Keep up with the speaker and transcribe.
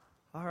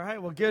All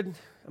right, well, good.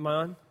 Am I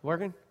on?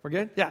 Working? We're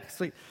good? Yeah,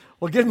 sweet.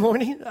 Well, good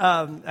morning.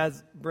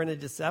 As Brenda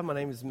just said, my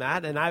name is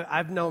Matt, and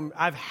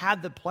I've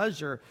had the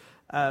pleasure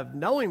of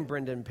knowing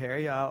Brendan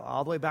Perry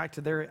all the way back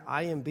to their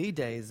IMB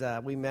days.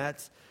 We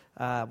met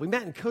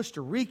in Costa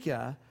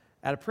Rica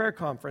at a prayer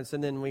conference,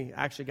 and then we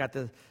actually got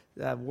to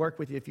work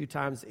with you a few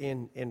times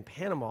in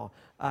Panama.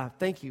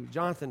 Thank you,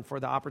 Jonathan, for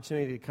the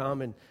opportunity to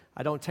come, and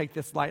I don't take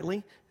this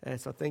lightly,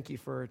 so thank you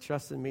for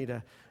trusting me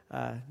to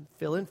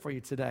fill in for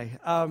you today.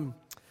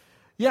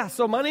 Yeah,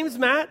 so my name is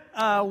Matt.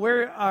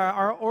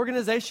 Our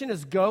organization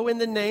is Go in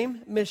the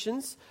Name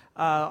Missions.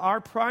 Our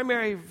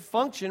primary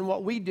function,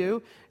 what we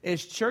do,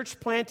 is church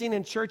planting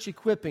and church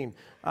equipping.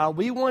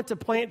 We want to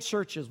plant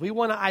churches. We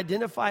want to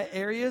identify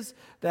areas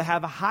that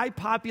have a high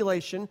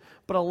population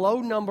but a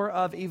low number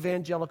of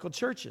evangelical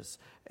churches.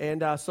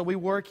 And so we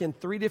work in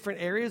 3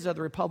 different areas of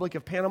the Republic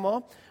of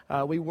Panama.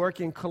 We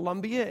work in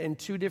Colombia in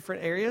 2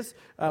 different areas.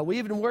 We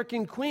even work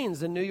in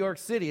Queens in New York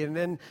City. And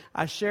then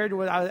I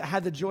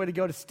had the joy to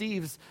go to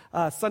Steve's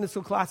Sunday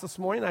school class this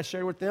morning. I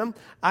shared with them.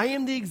 I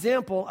am the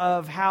example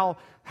of how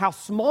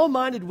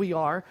small-minded we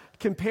are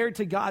compared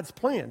to God's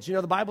plans. You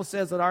know, the Bible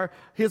says that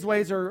His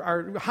ways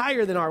are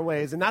higher than our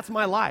ways, and that's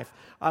my life.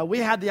 We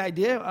had the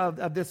idea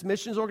of this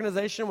missions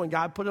organization when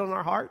God put it on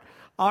our heart.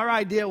 Our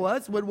idea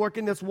would work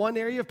in this one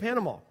area of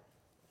Panama.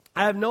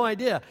 I have no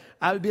idea.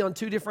 I would be on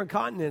 2 different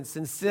continents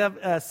in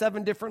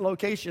 7 different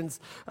locations,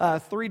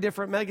 3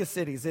 different mega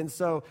cities. And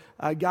so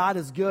God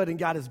is good and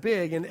God is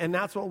big, and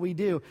that's what we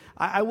do.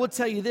 I will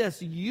tell you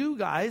this. You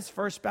guys,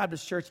 First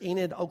Baptist Church,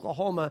 Enid,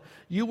 Oklahoma,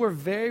 you were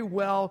very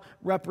well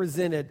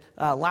represented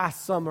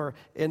last summer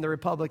in the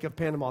Republic of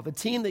Panama. The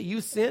team that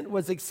you sent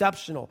was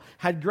exceptional,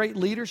 had great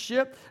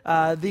leadership.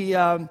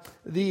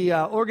 The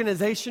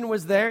organization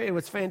was there. It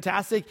was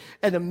fantastic,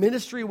 and the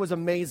ministry was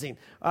amazing.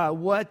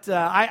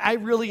 I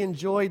really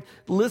enjoyed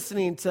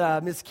listening to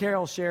Miss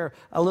Carol share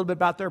a little bit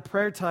about their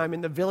prayer time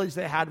in the village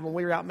they had when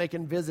we were out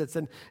making visits.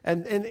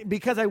 And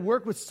because I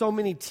work with so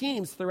many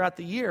teams throughout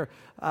the year,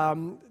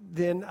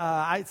 then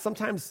I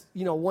sometimes,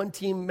 one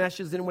team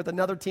meshes in with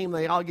another team.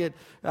 They all get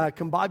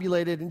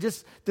combobulated. And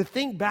just to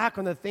think back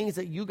on the things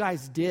that you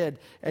guys did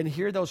and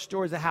hear those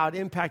stories of how it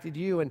impacted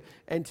you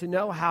and to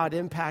know how it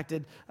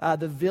impacted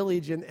the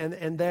village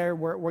and there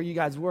where you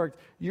guys worked.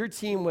 Your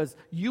team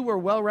you were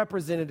well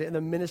represented, and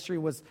the ministry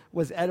was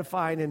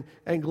edifying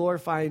and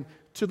glorifying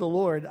to the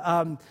Lord.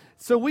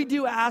 So we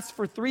do ask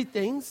for 3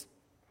 things.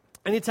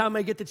 Anytime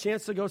I get the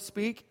chance to go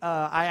speak,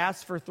 I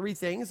ask for 3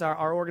 things.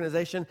 Our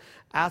organization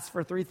asks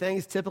for 3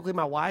 things. Typically,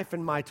 my wife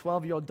and my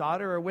 12-year-old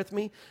daughter are with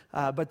me,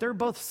 but they're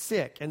both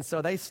sick, and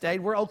so they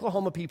stayed. We're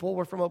Oklahoma people.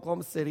 We're from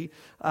Oklahoma City,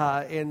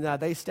 and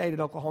they stayed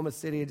in Oklahoma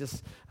City,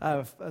 just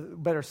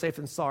better safe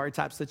than sorry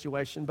type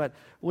situation. But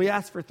we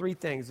ask for 3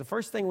 things. The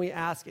first thing we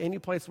ask any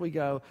place we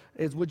go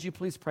is, would you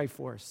please pray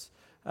for us?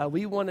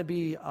 We want to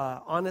be,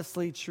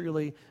 honestly,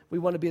 truly, we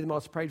want to be the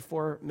most prayed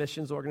for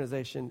missions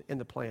organization in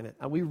the planet.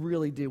 We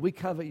really do. We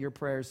covet your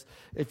prayers.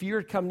 If you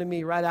were to come to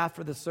me right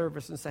after the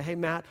service and say, hey,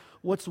 Matt,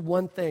 what's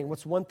one thing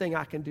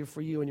I can do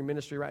for you in your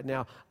ministry right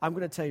now? I'm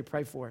going to tell you,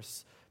 pray for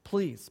us.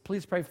 Please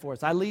pray for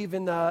us. I leave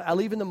in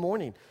the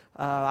morning.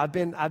 I've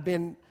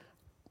been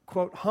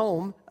quote,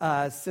 home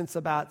since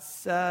about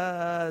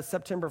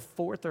September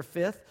 4th or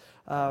 5th.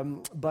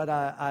 But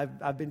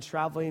I've been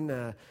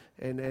traveling,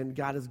 and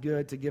God is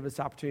good to give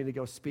us opportunity to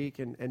go speak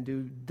and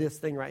do this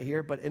thing right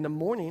here. But in the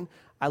morning,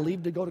 I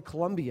leave to go to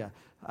Colombia.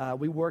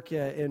 We work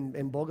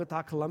in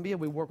Bogota, Colombia.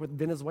 We work with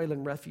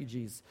Venezuelan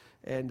refugees.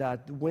 And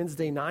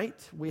Wednesday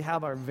night, we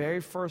have our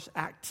very first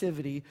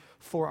activity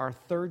for our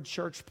 3rd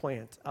church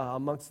plant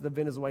amongst the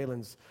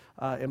Venezuelans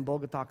in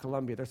Bogota,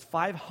 Colombia. There's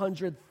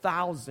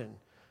 500,000,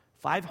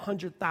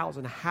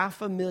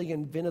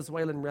 500,000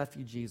 Venezuelan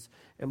refugees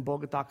in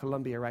Bogota,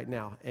 Colombia right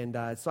now.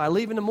 And so I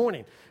leave in the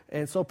morning.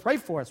 And so pray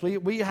for us.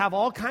 We have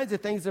all kinds of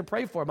things to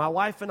pray for. My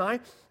wife and I,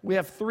 we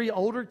have 3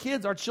 older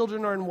kids. Our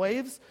children are in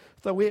waves.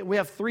 So we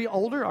have 3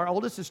 older. Our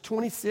oldest is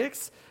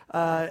 26.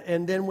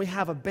 And then we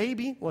have a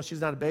baby. Well,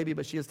 she's not a baby,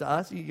 but she is to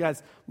us. You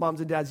guys, moms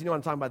and dads, you know what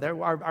I'm talking about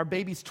there. Our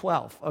baby's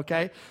 12,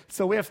 okay?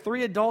 So we have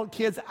 3 adult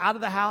kids out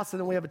of the house, and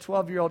then we have a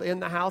 12-year-old in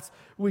the house.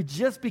 We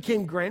just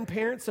became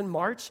grandparents in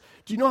March.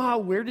 Do you know how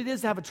weird it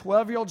is to have a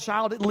 12-year-old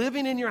child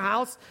living in your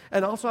house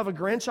and also have a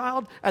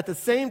grandchild at the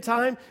same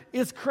time?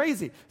 It's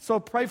crazy. So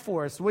pray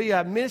for us. We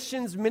have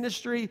missions,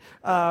 ministry,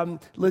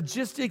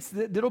 logistics.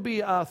 That'll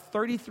be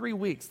 33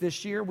 weeks.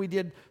 This year we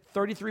did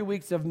 33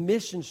 weeks of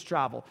missions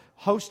travel,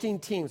 hosting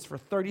teams for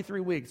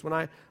 33 weeks.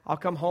 When I'll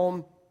come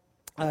home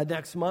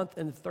next month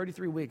in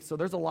 33 weeks. So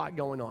there's a lot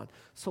going on.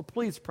 So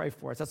please pray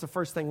for us. That's the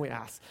first thing we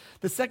ask.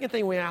 The second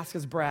thing we ask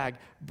is brag.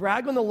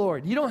 Brag on the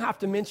Lord. You don't have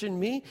to mention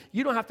me.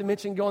 You don't have to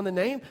mention Go in the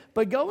Name,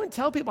 but go and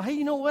tell people, hey,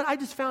 you know what? I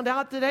just found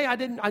out today.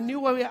 I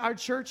knew our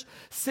church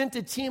sent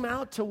a team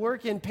out to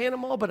work in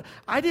Panama, but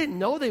I didn't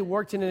know they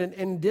worked in an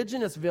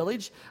indigenous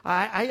village.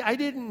 I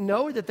didn't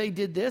know that they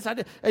did this.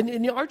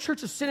 And our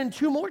church is sending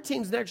 2 more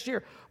teams next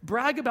year.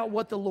 Brag about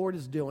what the Lord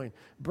is doing.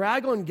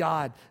 Brag on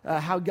God,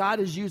 how God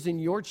is using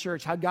your church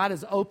church, how God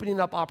is opening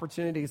up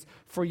opportunities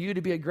for you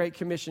to be a Great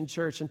Commission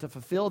church and to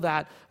fulfill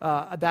that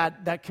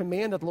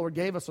command that the Lord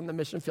gave us on the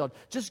mission field.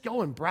 Just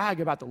go and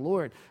brag about the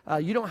Lord.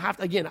 You don't have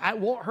to, again, I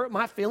won't hurt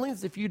my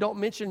feelings if you don't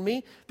mention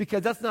me,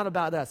 because that's not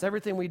about us.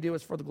 Everything we do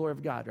is for the glory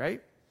of God,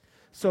 right?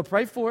 So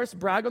pray for us,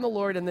 brag on the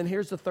Lord, and then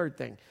here's the third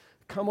thing.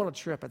 Come on a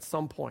trip at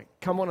some point.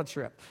 Come on a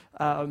trip.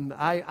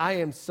 I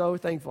am so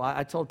thankful.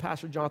 I told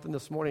Pastor Jonathan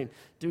this morning,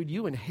 dude,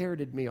 you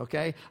inherited me,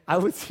 okay? I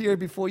was here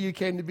before you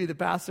came to be the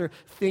pastor.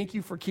 Thank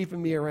you for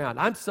keeping me around.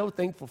 I'm so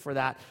thankful for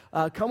that.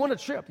 Come on a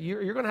trip.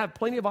 You're going to have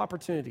plenty of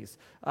opportunities.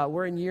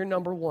 We're in year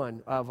number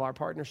 1 of our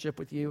partnership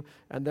with you,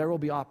 and there will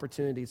be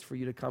opportunities for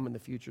you to come in the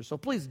future. So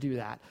please do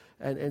that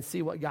and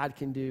see what God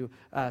can do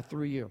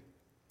through you.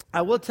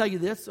 I will tell you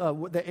this,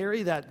 the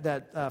area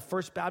that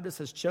First Baptist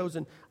has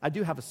chosen, I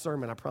do have a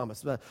sermon, I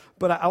promise,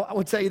 but I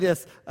will tell you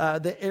this,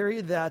 the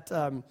area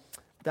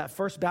that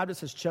First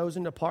Baptist has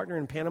chosen to partner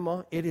in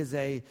Panama, it is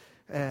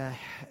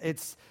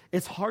it's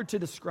hard to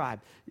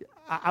describe.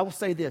 I will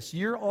say this,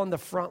 you're on the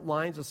front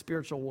lines of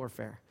spiritual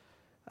warfare.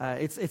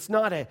 It's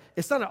not an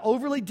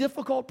overly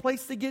difficult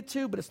place to get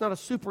to, but it's not a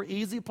super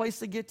easy place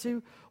to get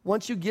to.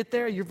 Once you get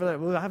there, you're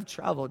like, well, I've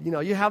traveled.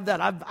 You have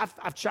that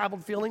I've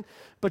traveled feeling,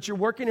 but you're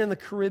working in the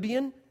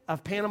Caribbean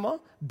of Panama,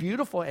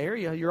 beautiful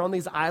area. You're on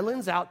these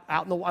islands out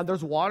in the,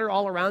 there's water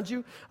all around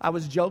you. I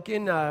was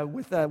joking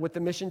with the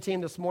mission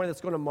team this morning that's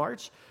going to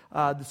march.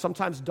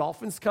 Sometimes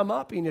dolphins come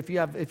up, and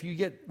if you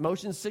get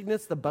motion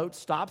sickness, the boat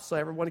stops so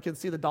everyone can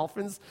see the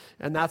dolphins,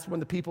 and that's when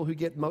the people who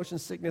get motion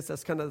sickness,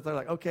 they're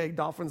like, okay,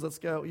 dolphins, let's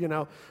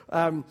go.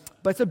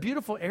 But it's a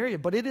beautiful area,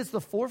 but it is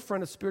the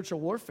forefront of spiritual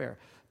warfare,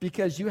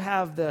 because you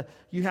have the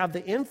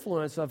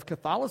influence of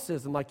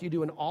Catholicism like you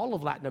do in all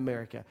of Latin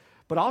America.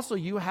 But also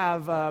you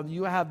have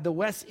the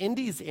West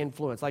Indies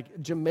influence,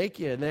 like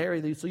Jamaica and the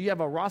area. So you have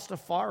a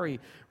Rastafari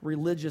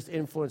religious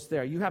influence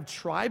there. You have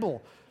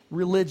tribal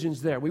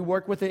religions there. We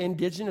work with the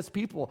indigenous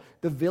people.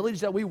 The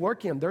village that we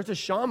work in, there's a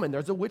shaman,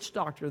 there's a witch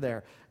doctor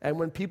there. And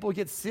when people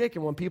get sick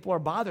and when people are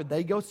bothered,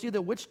 they go see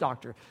the witch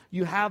doctor.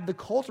 You have the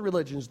cult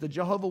religions, the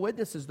Jehovah's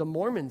Witnesses, the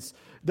Mormons.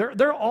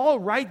 They're all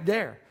right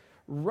there.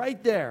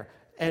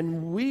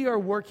 And we are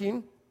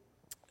working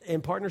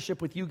in partnership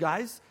with you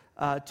guys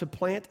to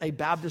plant a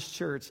Baptist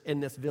church in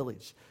this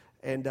village.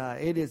 And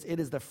it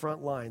is the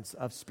front lines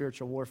of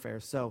spiritual warfare.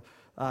 So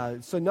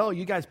no,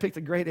 you guys picked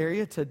a great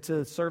area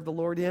to serve the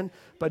Lord in,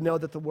 but know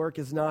that the work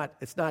is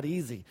not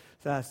easy.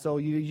 So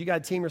you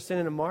got a team you're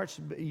sending in March,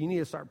 you need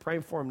to start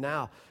praying for them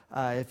now.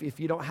 If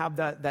you don't have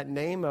that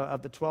name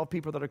of the 12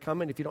 people that are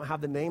coming, if you don't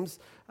have the names,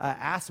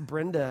 ask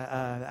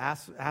Brenda,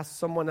 ask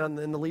someone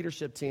in the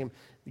leadership team,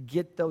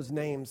 get those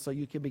names so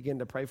you can begin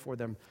to pray for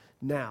them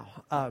now.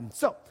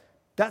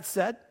 That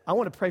said, I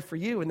want to pray for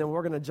you, and then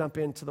we're going to jump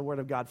into the Word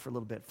of God for a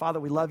little bit. Father,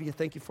 we love you.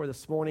 Thank you for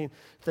this morning.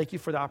 Thank you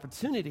for the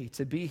opportunity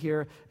to be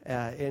here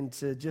and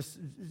to just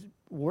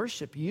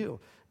worship you.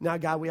 Now,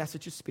 God, we ask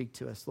that you speak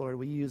to us, Lord.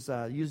 We use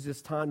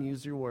this time,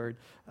 use your Word,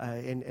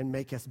 and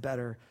make us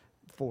better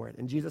for it.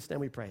 In Jesus' name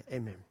we pray.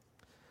 Amen.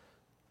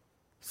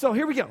 So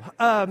here we go.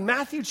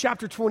 Matthew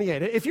chapter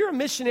 28. If you're a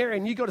missionary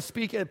and you go to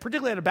speak,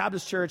 particularly at a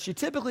Baptist church, you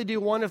typically do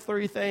one of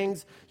 3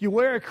 things. You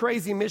wear a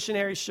crazy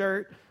missionary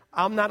shirt.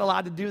 I'm not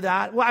allowed to do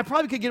that. Well, I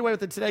probably could get away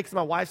with it today because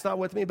my wife's not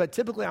with me, but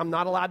typically I'm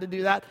not allowed to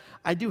do that.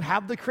 I do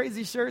have the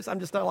crazy shirts. I'm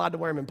just not allowed to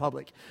wear them in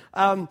public.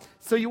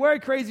 So you wear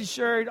a crazy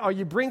shirt, or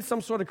you bring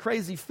some sort of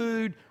crazy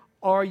food,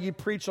 or you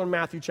preach on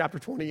Matthew chapter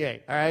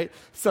 28, all right?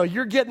 So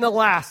you're getting the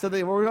last. So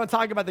we're going to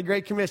talk about the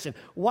Great Commission.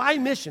 Why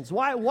missions?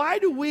 Why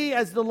do we,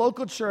 as the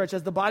local church,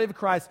 as the body of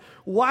Christ,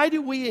 why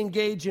do we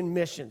engage in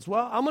missions?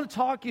 Well, I'm going to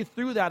talk you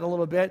through that a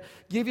little bit,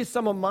 give you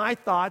some of my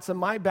thoughts and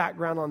my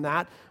background on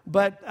that.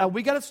 But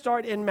we got to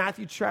start in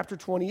Matthew chapter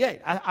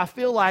 28. I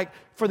feel like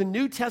for the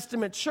New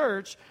Testament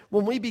church,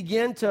 when we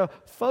begin to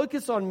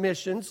focus on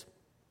missions,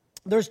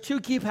 there's 2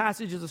 key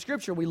passages of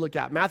Scripture we look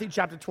at, Matthew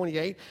chapter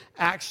 28,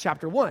 Acts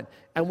chapter 1.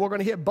 And we're going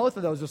to hit both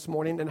of those this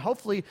morning, and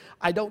hopefully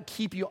I don't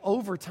keep you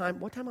over time.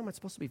 What time am I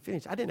supposed to be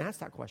finished? I didn't ask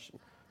that question.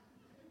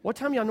 What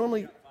time y'all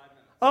normally...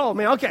 Oh,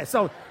 man, okay,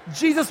 so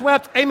Jesus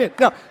wept, amen.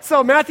 No,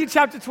 so Matthew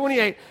chapter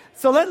 28.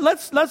 So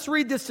let's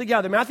read this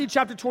together, Matthew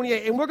chapter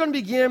 28, and we're going to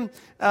begin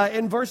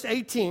in verse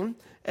 18.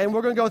 And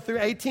we're going to go through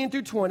 18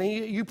 through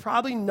 20. You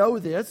probably know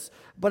this,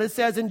 but it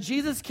says, and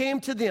Jesus came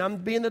to them,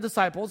 being the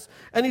disciples,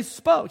 and he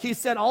spoke. He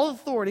said, all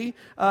authority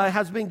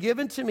has been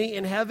given to me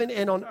in heaven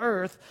and on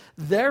earth.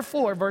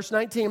 Therefore, verse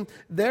 19,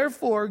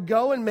 therefore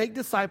go and make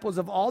disciples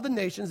of all the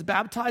nations,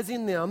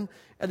 baptizing them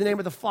in the name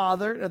of the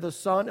Father, and of the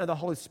Son, and the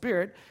Holy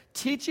Spirit,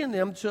 teaching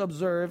them to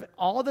observe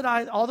all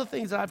the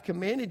things that I've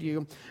commanded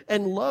you.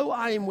 And lo,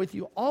 I am with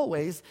you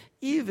always,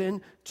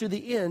 even to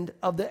the end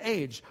of the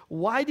age.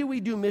 Why do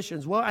we do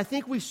missions? Well, I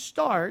think we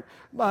start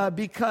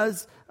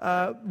because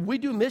we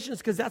do missions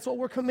because that's what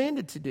we're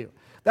commanded to do.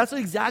 That's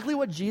exactly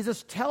what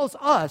Jesus tells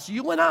us,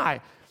 you and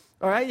I.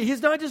 All right,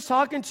 he's not just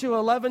talking to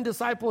 11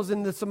 disciples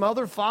and some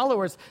other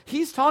followers.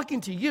 He's talking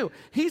to you.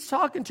 He's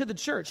talking to the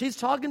church. He's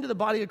talking to the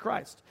body of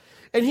Christ.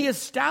 And he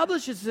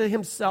establishes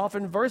himself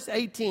in verse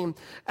 18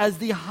 as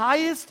the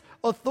highest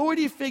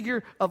authority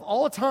figure of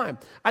all time.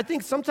 I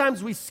think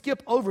sometimes we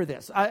skip over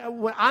this.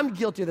 I'm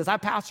guilty of this. I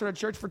pastored a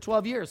church for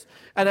 12 years,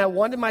 and I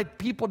wanted my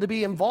people to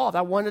be involved.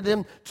 I wanted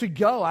them to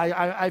go.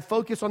 I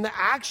focus on the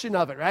action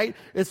of it, right?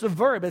 It's a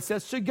verb. It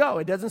says to go.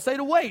 It doesn't say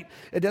to wait.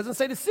 It doesn't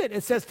say to sit.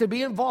 It says to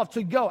be involved,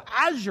 to go.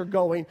 As you're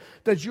going,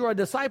 that you're a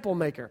disciple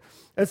maker.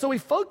 And so we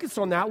focus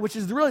on that, which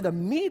is really the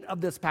meat of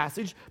this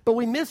passage, but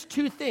we miss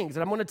two things,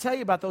 and I'm going to tell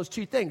you about those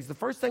two things. The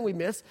first thing we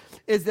miss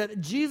is that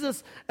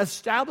Jesus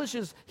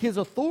establishes his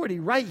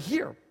authority right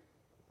here.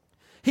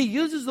 He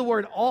uses the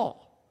word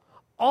all.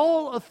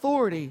 All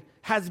authority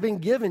has been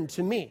given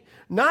to me.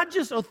 Not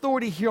just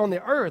authority here on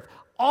the earth.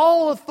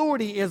 All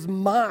authority is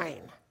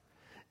mine.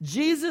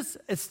 Jesus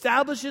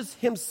establishes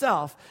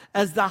himself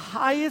as the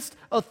highest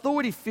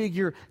authority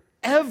figure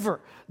ever.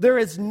 There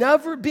has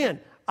never been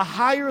a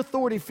higher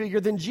authority figure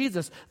than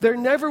Jesus. There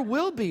never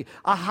will be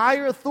a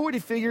higher authority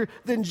figure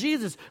than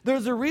Jesus.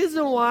 There's a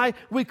reason why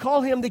we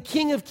call him the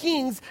King of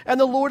Kings and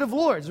the Lord of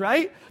Lords,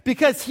 right?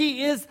 Because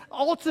he is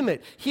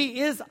ultimate.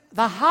 He is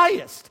the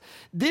highest.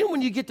 Then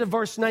when you get to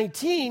verse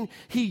 19,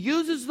 he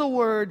uses the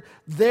word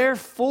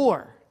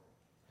therefore.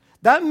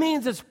 That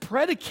means it's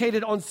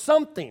predicated on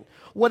something.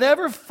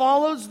 Whatever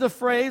follows the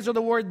phrase or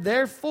the word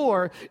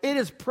therefore, it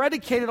is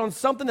predicated on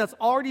something that's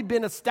already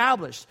been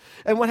established.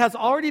 And what has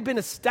already been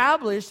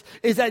established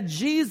is that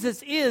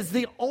Jesus is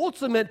the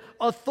ultimate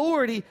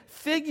authority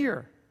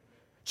figure.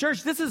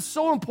 Church, this is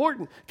so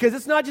important because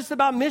it's not just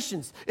about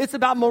missions. It's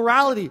about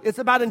morality. It's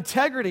about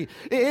integrity.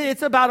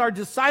 It's about our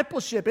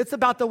discipleship. It's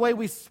about the way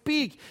we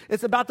speak.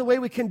 It's about the way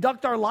we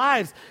conduct our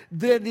lives.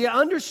 The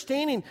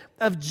understanding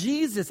of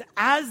Jesus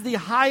as the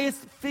highest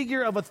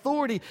figure of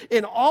authority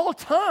in all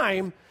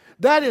time,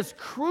 that is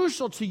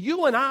crucial to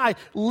you and I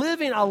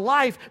living a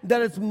life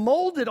that is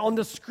molded on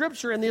the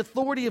Scripture and the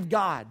authority of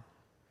God.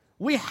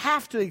 We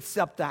have to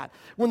accept that.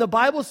 When the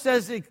Bible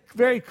says it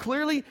very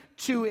clearly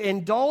to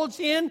indulge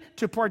in,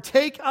 to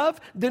partake of,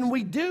 then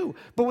we do.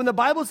 But when the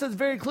Bible says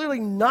very clearly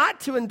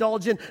not to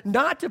indulge in,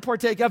 not to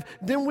partake of,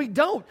 then we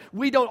don't.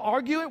 We don't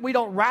argue it. We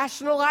don't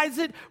rationalize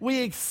it.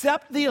 We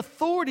accept the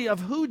authority of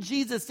who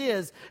Jesus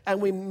is,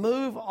 and we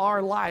move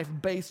our life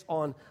based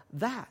on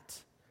that.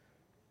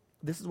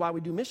 This is why we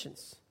do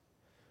missions.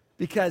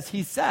 Because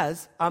he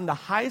says, I'm the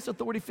highest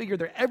authority figure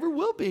there ever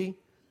will be,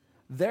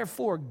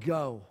 therefore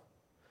go.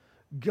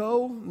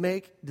 Go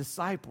make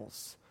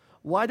disciples.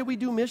 Why do we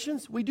do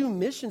missions? We do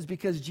missions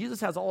because Jesus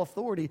has all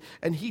authority,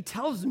 and he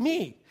tells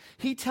me,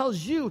 he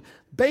tells you,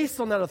 based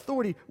on that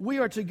authority, we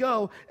are to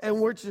go and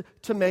we're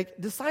to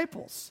make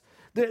disciples.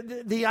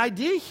 The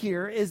idea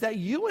here is that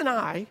you and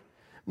I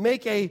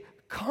make a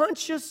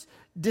conscious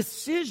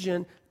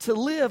decision to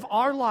live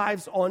our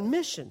lives on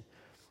mission.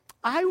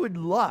 I would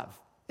love,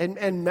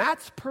 in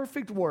Matt's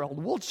perfect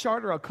world, we'll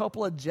charter a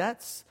couple of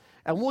jets,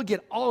 and we'll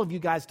get all of you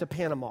guys to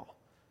Panama.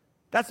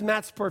 That's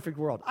Matt's perfect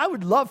world. I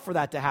would love for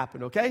that to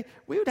happen, okay?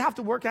 We would have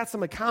to work out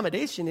some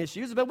accommodation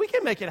issues, but we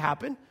can make it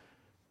happen.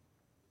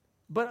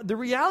 But the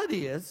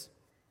reality is,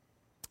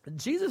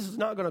 Jesus is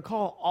not going to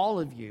call all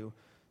of you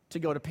to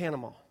go to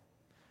Panama.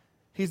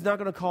 He's not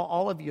going to call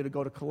all of you to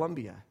go to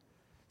Colombia.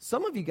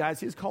 Some of you guys,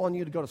 he's calling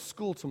you to go to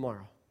school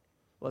tomorrow.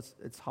 Well,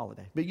 it's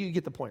holiday, but you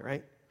get the point,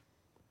 right?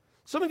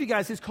 Some of you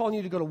guys, he's calling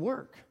you to go to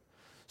work.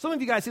 Some of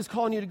you guys, he's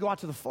calling you to go out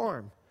to the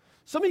farm.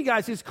 Some of you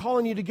guys, he's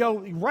calling you to go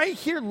right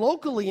here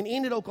locally in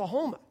Enid,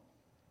 Oklahoma.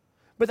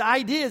 But the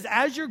idea is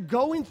as you're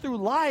going through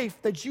life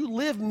that you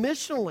live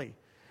missionally.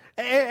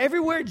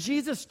 Everywhere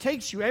Jesus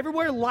takes you,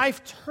 everywhere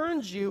life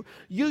turns you,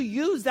 you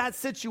use that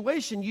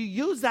situation, you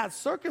use that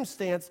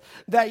circumstance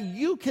that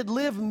you could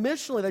live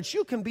missionally, that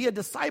you can be a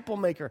disciple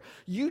maker.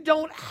 You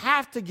don't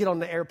have to get on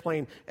the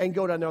airplane and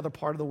go to another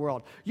part of the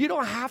world. You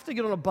don't have to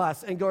get on a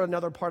bus and go to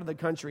another part of the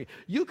country.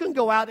 You can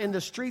go out in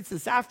the streets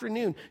this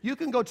afternoon. You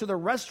can go to the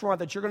restaurant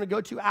that you're going to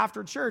go to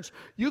after church.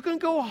 You can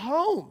go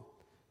home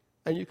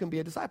and you can be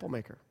a disciple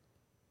maker.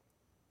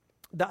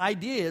 The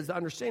idea is, the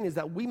understanding is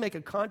that we make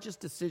a conscious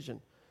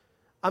decision.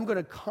 I'm going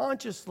to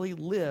consciously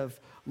live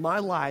my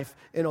life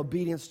in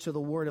obedience to the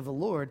word of the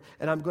Lord,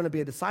 and I'm going to be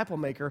a disciple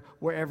maker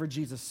wherever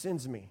Jesus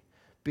sends me,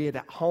 be it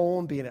at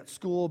home, be it at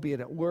school, be it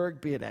at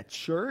work, be it at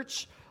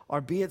church,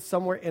 or be it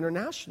somewhere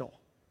international.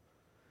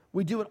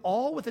 We do it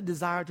all with a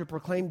desire to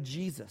proclaim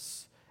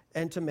Jesus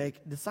and to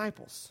make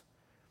disciples.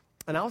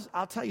 And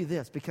I'll tell you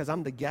this, because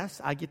I'm the guest,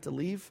 I get to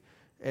leave,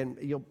 and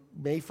you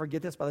may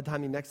forget this by the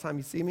time next time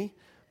you see me,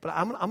 but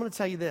I'm going to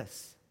tell you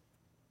this.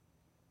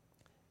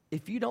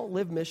 If you don't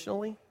live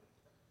missionally,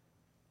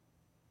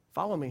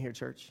 follow me here,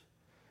 church.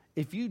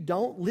 If you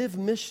don't live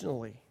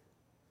missionally,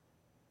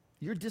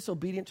 you're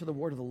disobedient to the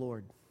word of the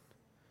Lord.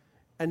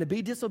 And to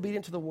be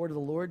disobedient to the word of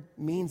the Lord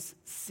means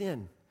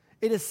sin.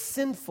 It is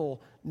sinful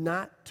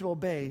not to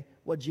obey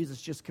what Jesus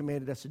just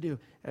commanded us to do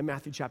in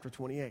Matthew chapter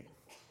 28.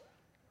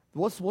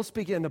 We'll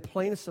speak it in the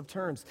plainest of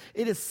terms.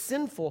 It is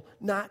sinful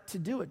not to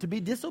do it. To be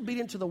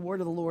disobedient to the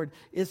word of the Lord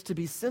is to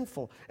be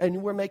sinful.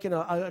 And we're making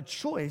a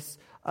choice,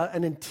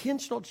 an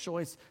intentional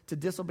choice to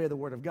disobey the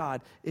word of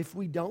God if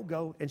we don't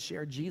go and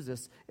share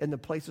Jesus in the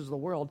places of the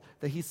world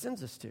that he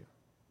sends us to.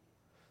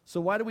 So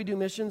why do we do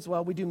missions?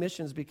 Well, we do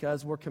missions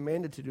because we're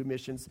commanded to do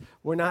missions.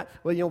 We're not,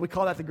 we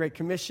call that the Great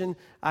Commission.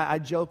 I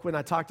joke when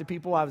I talk to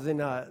people. I was in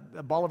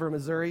Bolivar,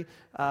 Missouri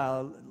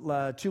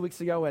 2 weeks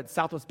ago at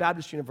Southwest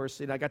Baptist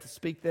University, and I got to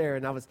speak there,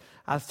 and I was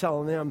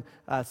telling them,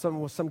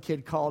 some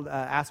kid called,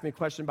 asked me a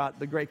question about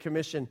the Great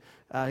Commission.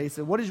 He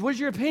said, what's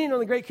your opinion on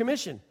the Great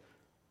Commission?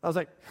 I was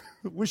like,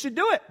 we should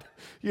do it.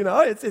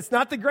 It's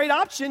not the great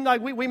option.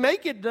 Like we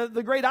make it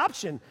the great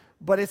option.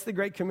 But it's the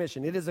Great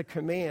Commission. It is a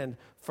command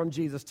from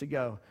Jesus to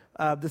go.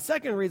 The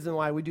second reason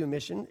why we do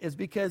mission is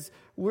because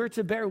we're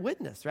to bear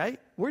witness,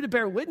 right? We're to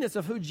bear witness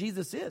of who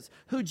Jesus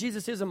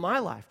is in my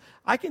life.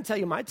 I can tell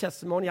you my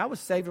testimony. I was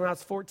saved when I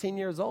was 14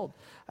 years old,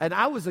 and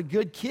I was a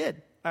good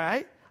kid, all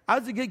right? I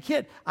was a good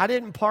kid. I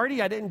didn't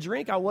party. I didn't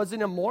drink. I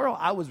wasn't immoral.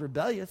 I was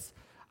rebellious.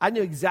 I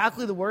knew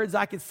exactly the words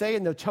I could say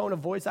and the tone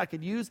of voice I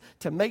could use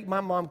to make my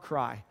mom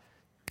cry.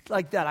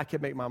 Like that, I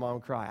could make my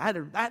mom cry.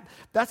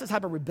 That's the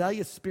type of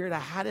rebellious spirit I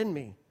had in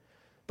me.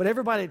 But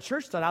everybody at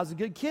church thought I was a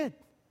good kid.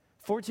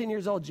 14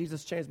 years old,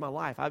 Jesus changed my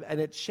life, and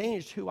it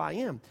changed who I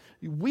am.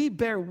 We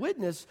bear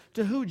witness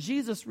to who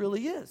Jesus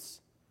really is.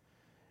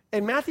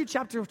 In Matthew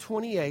chapter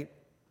 28,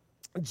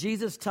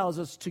 Jesus tells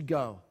us to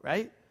go,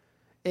 right?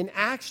 In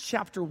Acts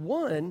chapter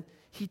 1,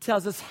 he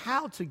tells us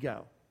how to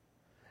go.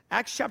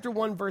 Acts chapter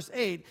 1, verse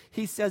 8,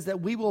 he says that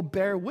we will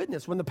bear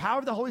witness. When the power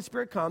of the Holy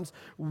Spirit comes,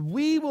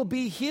 we will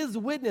be his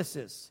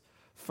witnesses,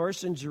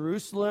 first in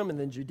Jerusalem, and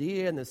then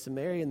Judea, and then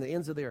Samaria, and the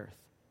ends of the earth.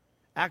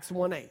 Acts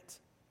 1:8.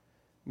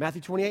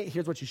 Matthew 28,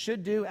 here's what you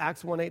should do.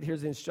 Acts 1:8,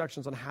 here's the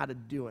instructions on how to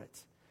do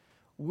it.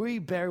 We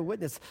bear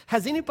witness.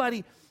 Has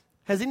anybody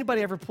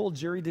ever pulled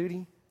jury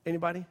duty?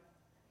 Anybody?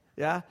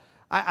 Yeah?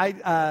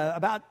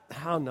 About,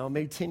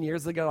 maybe 10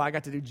 years ago, I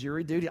got to do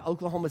jury duty at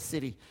Oklahoma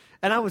City.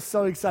 And I was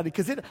so excited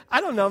because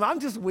I'm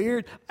just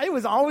weird. It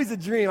was always a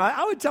dream.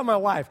 I would tell my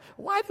wife,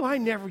 why do I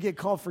never get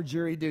called for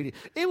jury duty?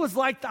 It was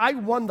like I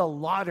won the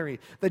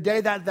lottery. The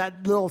day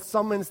that little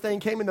summons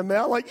thing came in the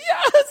mail, like,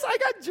 yes, I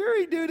got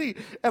jury duty.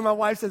 And my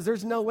wife says,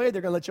 there's no way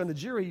they're going to let you on the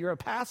jury. You're a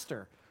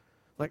pastor.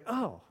 Like,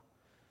 oh.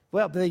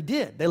 Well, they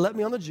did. They let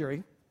me on the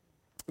jury.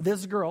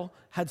 This girl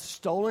had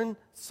stolen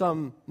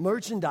some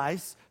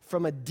merchandise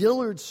from a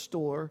Dillard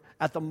store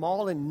at the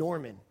mall in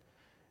Norman.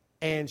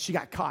 And she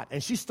got caught.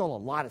 And she stole a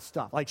lot of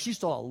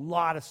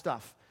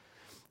stuff.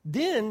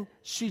 Then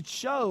she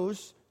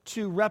chose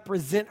to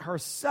represent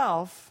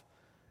herself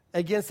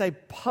against a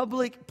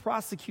public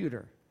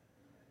prosecutor.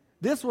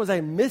 This was a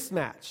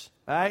mismatch,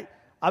 all right?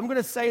 I'm going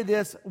to say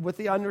this with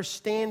the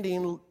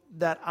understanding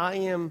that I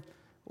am,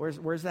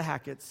 where's the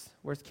Hackett's?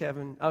 Where's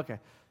Kevin? Okay,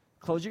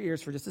 close your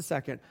ears for just a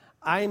second.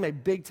 I am a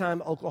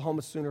big-time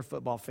Oklahoma Sooner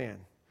football fan.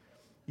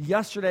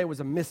 Yesterday was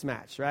a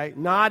mismatch, right?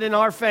 Not in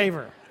our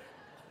favor.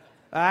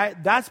 All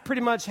right? That's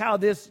pretty much how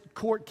this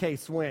court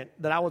case went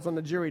that I was on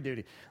the jury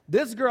duty.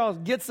 This girl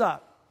gets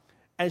up,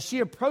 and she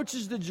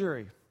approaches the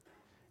jury.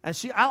 And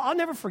I'll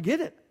never forget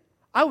it.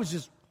 I was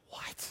just,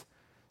 what?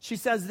 She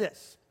says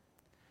this,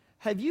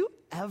 have you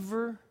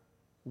ever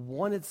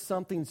wanted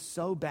something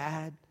so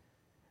bad,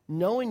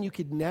 knowing you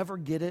could never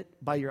get it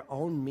by your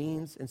own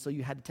means, and so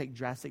you had to take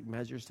drastic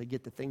measures to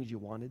get the things you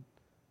wanted?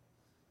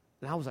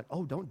 And I was like,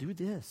 oh, don't do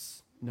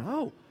this.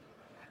 No.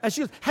 And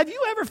she goes, have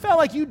you ever felt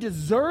like you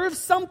deserved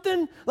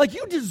something? Like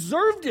you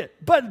deserved it,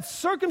 but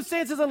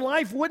circumstances in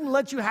life wouldn't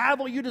let you have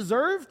what you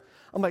deserved?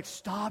 I'm like,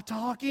 stop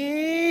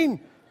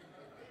talking.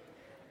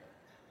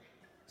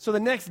 So the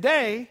next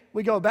day,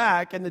 we go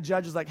back, and the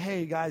judge is like,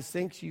 hey, guys,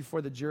 thank you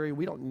for the jury.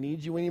 We don't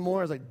need you anymore.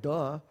 I was like,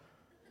 duh,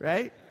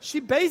 right? She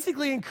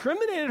basically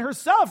incriminated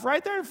herself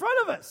right there in front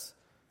of us.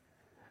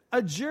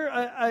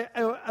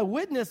 A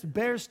witness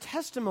bears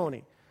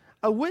testimony.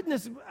 A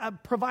witness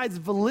provides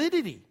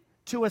validity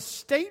to a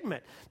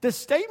statement. The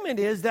statement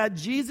is that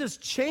Jesus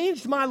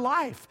changed my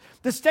life.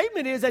 The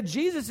statement is that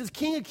Jesus is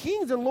King of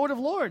Kings and Lord of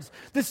Lords.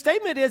 The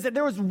statement is that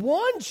there is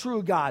one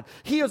true God.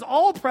 He is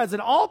all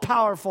present, all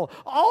powerful,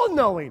 all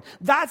knowing.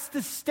 That's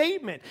the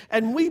statement.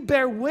 And we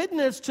bear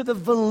witness to the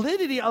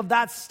validity of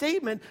that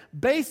statement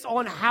based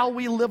on how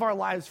we live our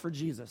lives for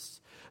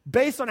Jesus.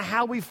 Based on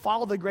how we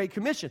follow the Great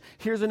Commission.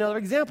 Here's another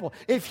example.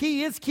 If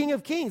he is King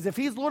of Kings, if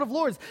he's Lord of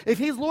Lords, if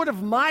he's Lord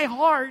of my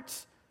heart,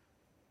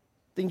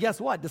 then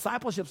guess what?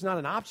 Discipleship's not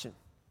an option.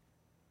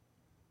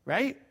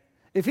 Right?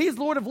 If he's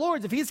Lord of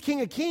Lords, if he's King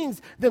of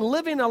Kings, then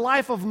living a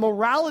life of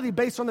morality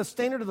based on the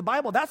standard of the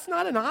Bible, that's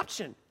not an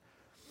option.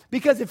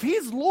 Because if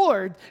he's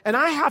Lord, and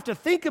I have to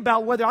think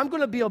about whether I'm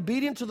going to be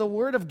obedient to the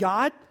Word of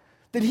God,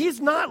 then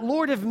he's not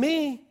Lord of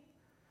me.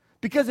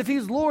 Because if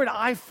he's Lord,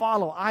 I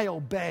follow, I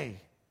obey.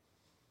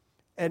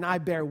 And I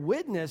bear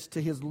witness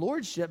to his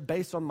lordship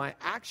based on my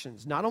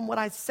actions, not on what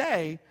I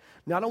say,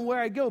 not on where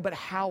I go, but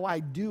how I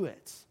do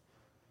it.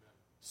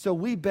 So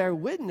we bear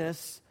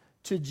witness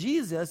to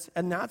Jesus,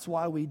 and that's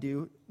why we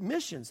do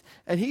missions.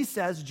 And he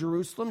says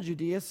Jerusalem,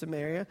 Judea,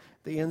 Samaria,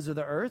 the ends of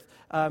the earth.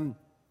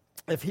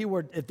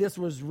 If this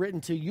was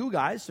written to you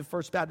guys, to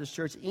First Baptist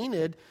Church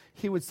Enid,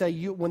 he would say,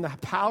 when the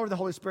power of the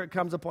Holy Spirit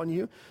comes upon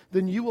you,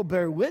 then you will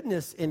bear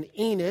witness in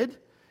Enid,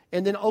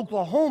 and then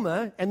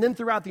Oklahoma, and then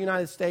throughout the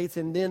United States,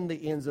 and then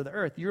the ends of the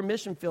earth. Your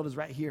mission field is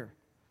right here.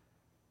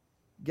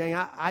 Gang,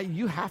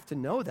 you have to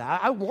know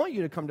that. I want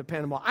you to come to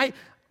Panama.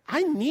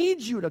 I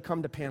need you to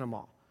come to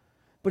Panama.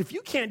 But if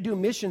you can't do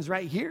missions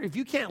right here, if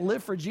you can't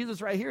live for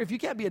Jesus right here, if you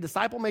can't be a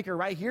disciple maker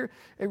right here,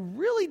 it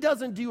really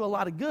doesn't do a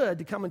lot of good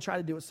to come and try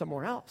to do it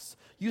somewhere else.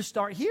 You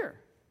start here.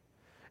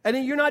 And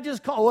then you're not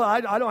just called, well,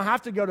 I don't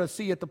have to go to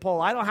sea at the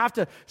pole. I don't have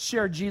to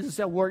share Jesus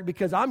at work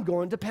because I'm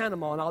going to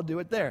Panama and I'll do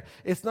it there.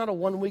 It's not a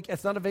 1 week,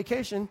 it's not a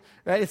vacation,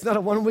 right? It's not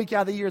a 1 week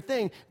out of the year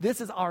thing.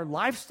 This is our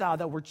lifestyle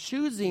that we're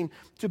choosing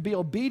to be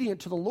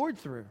obedient to the Lord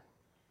through.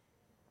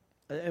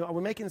 Are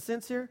we making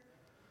sense here?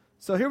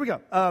 So here we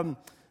go.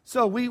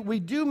 So we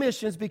do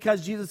missions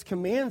because Jesus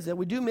commands it.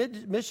 We do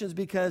missions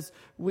because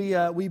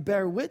we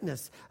bear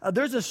witness.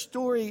 There's a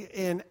story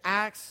in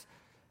Acts.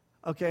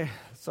 Okay,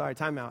 sorry,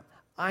 time out.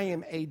 I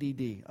am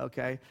ADD,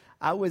 okay?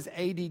 I was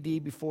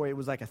ADD before it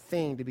was like a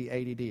thing to be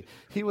ADD.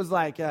 He was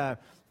like,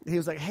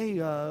 hey,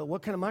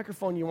 what kind of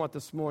microphone you want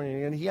this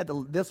morning? And he had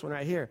this one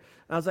right here.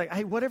 And I was like,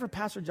 hey, whatever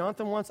Pastor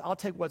Jonathan wants, I'll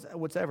take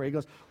whatever. He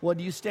goes, well,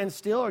 do you stand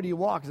still or do you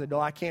walk? I said, no,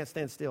 I can't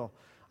stand still.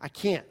 I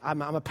can't.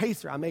 I'm a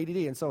pacer. I'm ADD.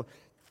 And so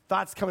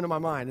thoughts come into my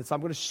mind. And so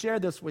I'm going to share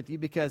this with you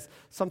because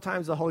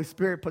sometimes the Holy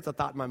Spirit puts a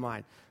thought in my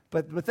mind.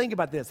 But think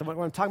about this. When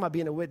I'm talking about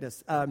being a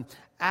witness,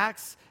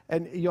 Acts,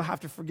 and you'll have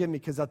to forgive me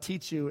because I'll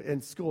teach you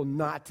in school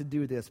not to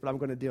do this, but I'm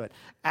going to do it.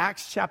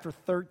 Acts chapter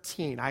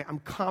 13. I'm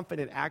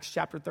confident Acts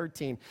chapter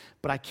 13,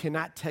 but I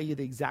cannot tell you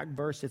the exact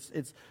verse.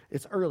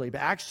 It's early.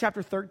 But Acts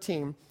chapter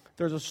 13,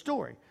 there's a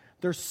story.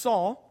 There's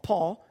Saul,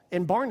 Paul,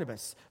 and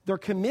Barnabas. They're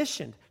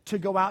commissioned to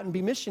go out and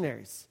be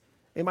missionaries.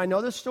 Anybody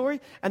know this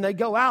story? And they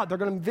go out. They're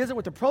going to visit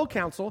with the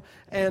proconsul,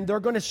 and they're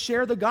going to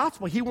share the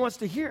gospel. He wants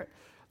to hear it.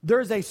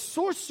 There's a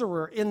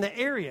sorcerer in the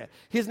area.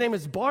 His name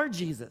is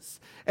Bar-Jesus.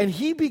 And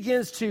he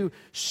begins to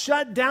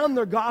shut down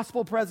their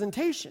gospel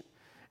presentation.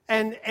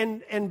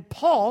 And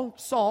Paul,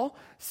 Saul,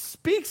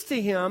 speaks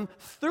to him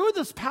through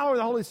this power of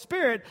the Holy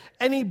Spirit,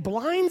 and he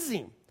blinds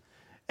him.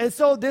 And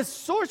so this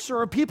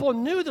sorcerer, people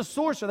knew the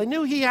sorcerer. They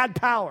knew he had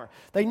power.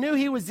 They knew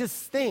he was this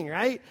thing,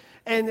 right?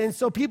 And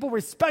so people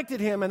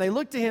respected him, and they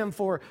looked to him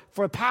for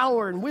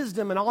power and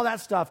wisdom and all that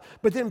stuff.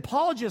 But then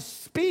Paul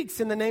just speaks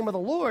in the name of the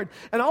Lord,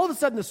 and all of a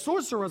sudden the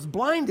sorcerer is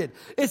blinded.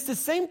 It's the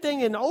same thing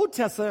in the Old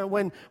Testament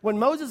when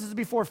Moses is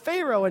before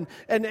Pharaoh,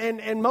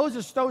 and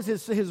Moses throws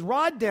his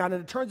rod down,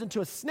 and it turns into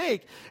a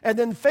snake. And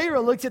then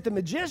Pharaoh looks at the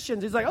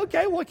magicians. He's like,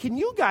 okay, what can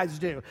you guys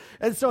do?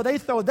 And so they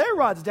throw their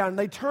rods down, and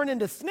they turn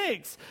into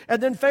snakes.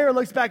 And then Pharaoh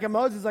looks back at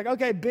Moses like,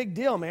 okay, big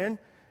deal, man.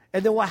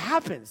 And then what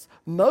happens?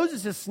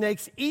 Moses'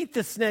 snakes eat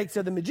the snakes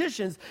of the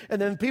magicians,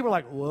 and then people are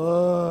like,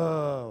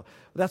 whoa.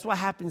 That's what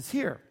happens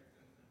here.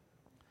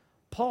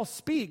 Paul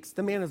speaks,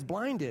 the man is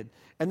blinded,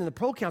 and then the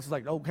proconsul is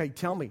like, okay,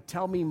 tell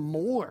me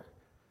more.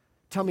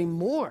 Tell me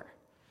more.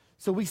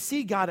 So we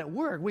see God at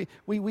work.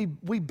 We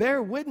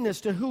bear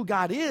witness to who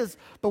God is,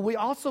 but we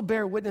also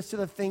bear witness to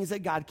the things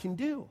that God can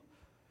do.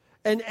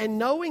 And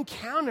no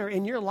encounter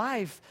in your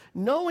life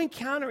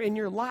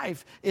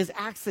is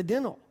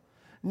accidental.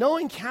 No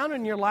encounter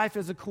in your life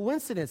is a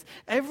coincidence.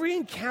 Every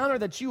encounter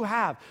that you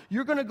have,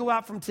 you're going to go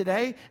out from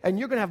today and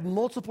you're going to have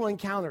multiple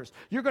encounters.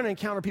 You're going to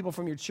encounter people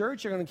from your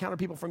church. You're going to encounter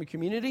people from your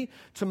community.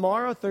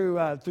 Tomorrow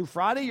through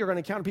Friday, you're going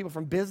to encounter people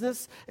from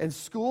business and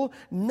school.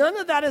 None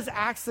of that is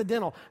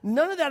accidental.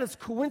 None of that is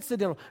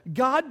coincidental.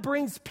 God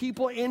brings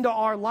people into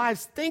our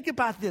lives. Think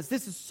about this.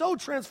 This is so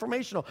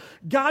transformational.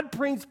 God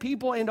brings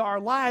people into our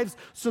lives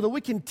so that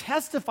we can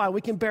testify,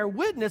 we can bear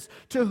witness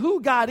to who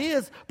God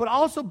is, but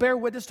also bear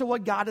witness to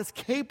what God is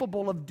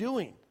capable of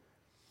doing.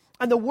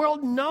 And the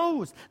world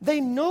knows.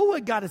 They know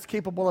what God is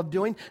capable of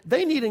doing.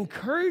 They need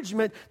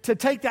encouragement to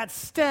take that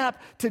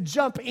step to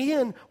jump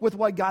in with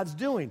what God's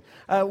doing.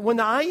 When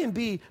the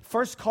IMB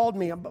first called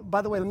me,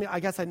 by the way,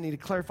 I guess I need to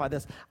clarify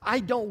this. I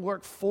don't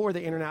work for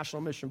the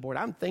International Mission Board.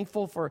 I'm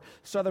thankful for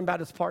Southern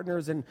Baptist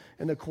Partners and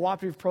the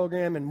cooperative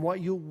program and what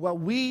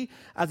we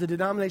as a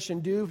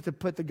denomination do to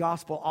put the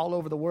gospel all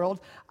over the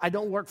world. I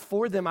don't work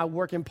for them. I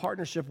work in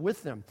partnership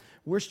with them.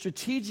 We're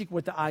strategic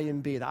with the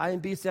IMB. The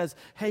IMB says,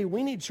 hey,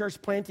 we need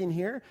church planting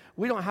here.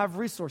 We don't have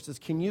resources.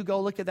 Can you go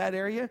look at that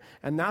area?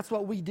 And that's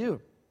what we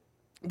do.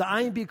 The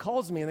IMB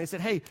calls me and they said,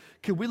 hey,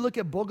 could we look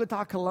at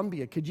Bogota,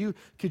 Colombia? Could you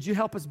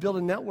help us build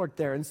a network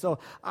there? And so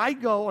I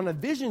go on a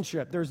vision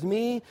trip. There's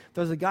me,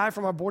 there's a guy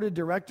from our board of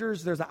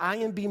directors, there's an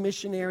IMB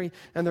missionary,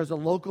 and there's a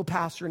local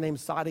pastor named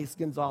Sades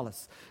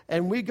Gonzalez.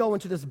 And we go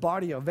into this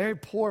barrio, very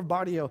poor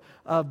barrio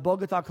of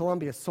Bogota,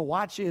 Colombia.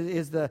 Soachi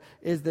is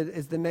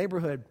the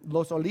neighborhood.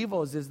 Los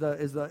Olivos is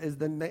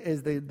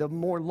the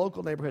more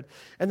local neighborhood.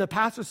 And the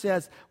pastor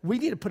says, we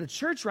need to put a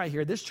church right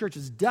here. This church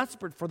is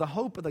desperate for the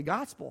hope of the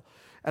gospel.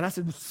 And I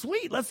said,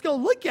 sweet, let's go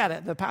look at it.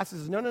 And the pastor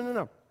says,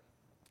 no.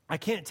 I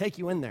can't take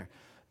you in there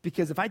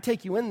Because if I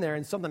take you in there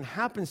and something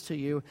happens to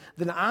you,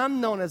 then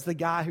I'm known as the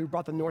guy who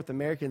brought the North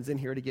Americans in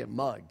here to get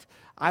mugged.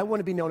 I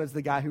want to be known as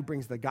the guy who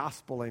brings the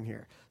gospel in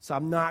here. So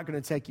I'm not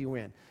going to take you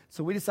in.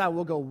 So we decide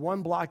we'll go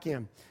 1 block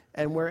in.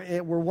 And we're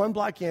 1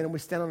 block in, and we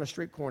stand on a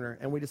street corner,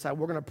 and we decide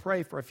we're going to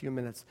pray for a few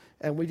minutes.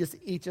 And we just,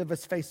 each of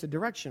us face a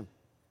direction.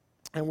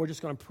 And we're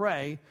just going to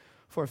pray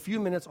for a few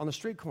minutes on the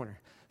street corner.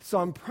 So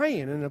I'm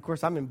praying, and of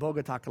course, I'm in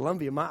Bogota,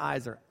 Colombia. My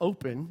eyes are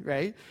open,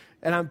 right?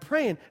 And I'm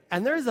praying,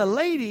 and there's a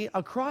lady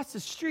across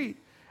the street,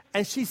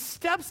 and she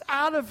steps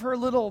out of her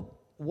little,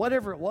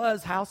 whatever it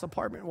was, house,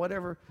 apartment,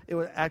 whatever. It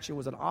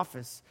was an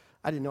office.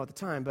 I didn't know at the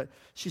time, but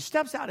she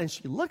steps out, and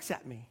she looks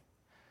at me.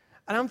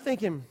 And I'm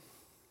thinking,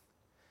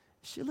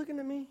 is she looking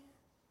at me?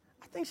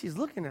 I think she's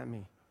looking at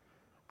me.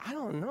 I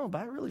don't know,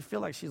 but I really feel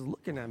like she's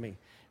looking at me.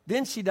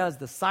 Then she does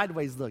the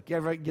sideways look. You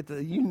ever get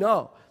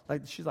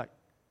like she's like,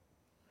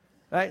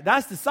 right?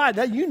 That's the side.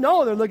 That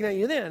they're looking at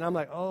you then. And I'm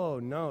like, oh,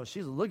 no,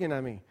 she's looking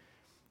at me.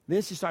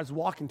 Then she starts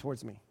walking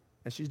towards me.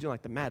 And she's doing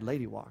like the mad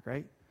lady walk,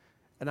 right?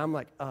 And I'm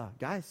like,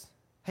 guys,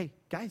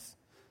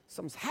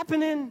 something's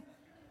happening.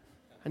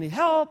 I need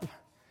help.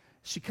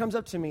 She comes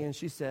up to me and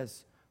she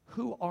says,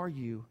 who are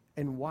you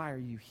and why are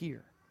you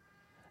here?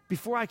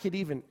 Before I could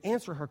even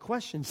answer her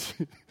questions,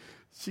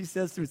 she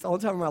says to me, it's the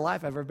only time in my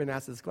life I've ever been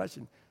asked this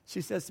question.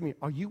 She says to me,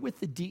 are you with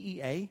the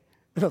DEA?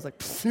 And I was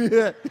like,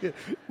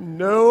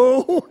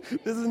 no,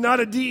 this is not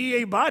a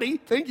DEA body.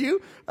 Thank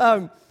you.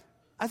 I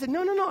said,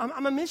 no,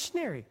 I'm a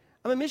missionary.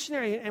 I'm a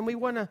missionary, and we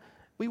want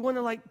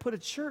to like put a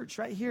church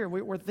right here.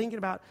 We're thinking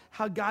about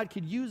how God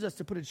could use us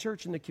to put a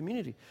church in the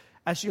community.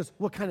 And she goes,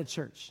 what kind of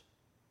church?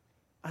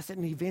 I said,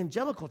 an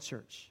evangelical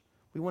church.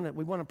 We want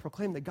to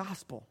proclaim the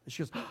gospel. And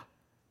she goes,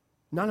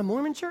 not a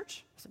Mormon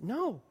church? I said,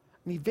 no,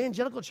 an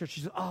evangelical church. She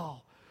said,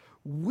 oh,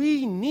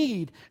 we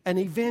need an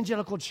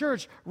evangelical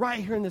church right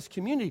here in this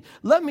community.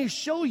 Let me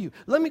show you.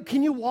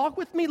 Can you walk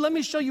with me? Let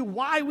me show you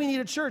why we need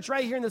a church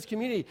right here in this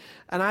community.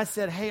 And I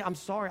said, hey, I'm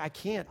sorry, I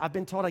can't. I've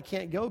been told I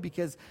can't go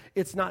because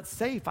it's not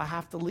safe. I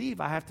have to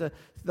leave. I have to,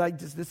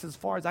 this is as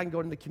far as I can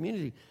go in the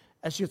community.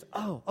 And she goes,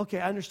 oh,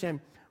 okay, I understand.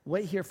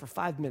 Wait here for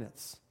 5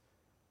 minutes.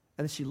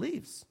 And then she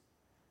leaves.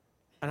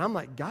 And I'm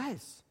like,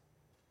 guys,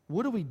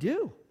 what do we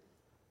do?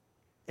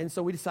 And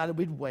so we decided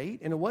we'd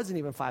wait, and it wasn't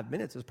even 5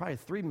 minutes. It was probably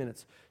 3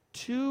 minutes.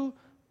 2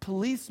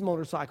 police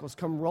motorcycles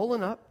come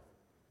rolling up,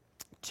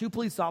 2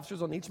 police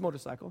officers on each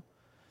motorcycle.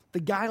 The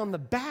guy on the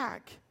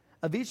back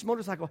of each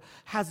motorcycle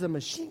has a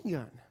machine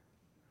gun.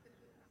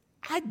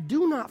 I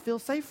do not feel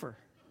safer.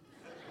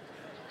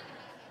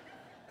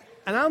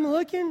 And I'm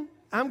looking,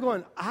 I'm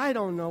going, I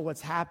don't know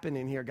what's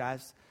happening here,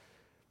 guys.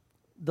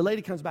 The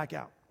lady comes back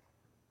out.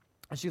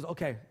 And she goes,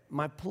 okay,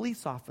 my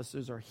police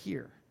officers are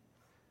here.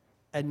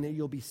 And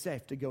you'll be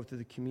safe to go through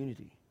the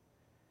community.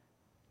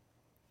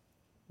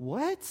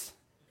 What?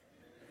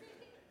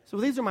 So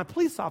these are my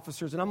police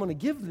officers, and I'm going to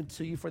give them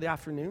to you for the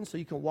afternoon so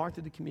you can walk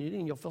through the community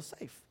and you'll feel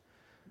safe.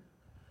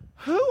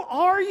 Who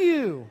are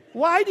you?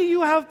 Why do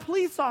you have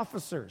police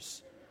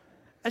officers?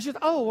 And she goes,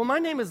 oh, well, my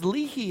name is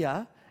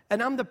Lihia,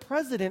 and I'm the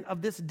president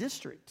of this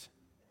district.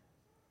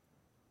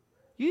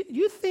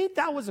 You think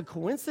that was a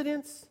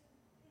coincidence?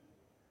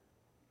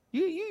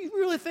 You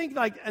really think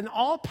like an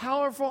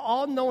all-powerful,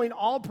 all-knowing,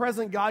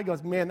 all-present God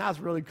goes, man, that's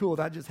really cool.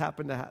 That just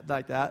happened to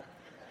like that.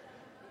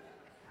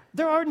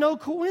 There are no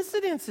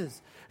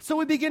coincidences. So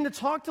we begin to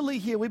talk to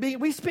Lihia.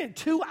 We spent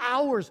 2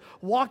 hours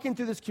walking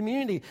through this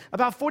community.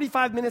 About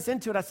 45 minutes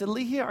into it, I said,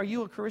 Lihia, are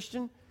you a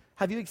Christian?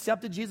 Have you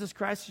accepted Jesus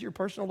Christ as your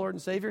personal Lord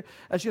and Savior?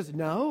 And she goes,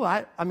 no.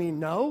 I mean,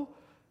 no.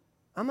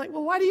 I'm like,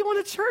 well, why do you want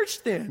a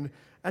church then?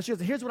 And she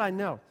goes, here's what I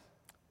know.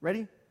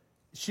 Ready?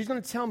 She's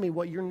going to tell me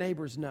what your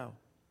neighbors know.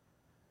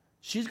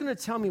 She's going to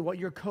tell me what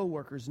your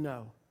coworkers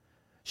know.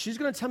 She's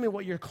going to tell me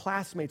what your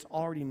classmates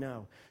already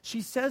know.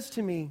 She says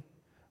to me,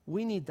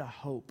 we need the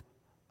hope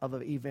of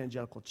an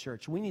evangelical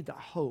church. We need the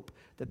hope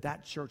that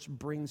that church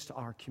brings to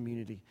our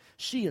community.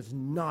 She is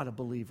not a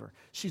believer.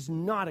 She's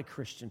not a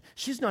Christian.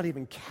 She's not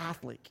even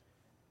Catholic.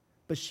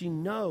 But she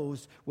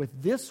knows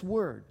with this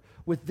word,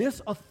 with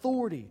this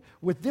authority,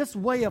 with this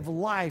way of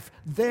life,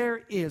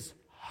 there is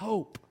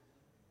hope.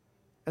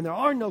 And there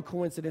are no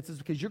coincidences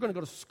because you're going to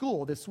go to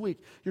school this week.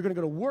 You're going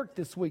to go to work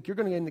this week. You're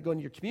going to go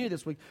into your community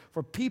this week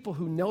for people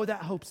who know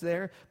that hope's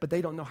there, but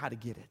they don't know how to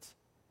get it.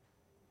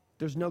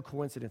 There's no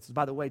coincidences.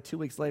 By the way, 2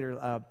 weeks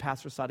later,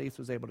 Pastor Sadis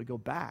was able to go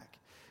back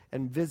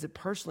and visit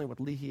personally with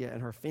Lihia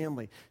and her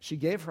family. She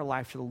gave her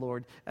life to the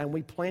Lord, and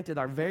we planted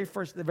the very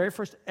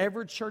first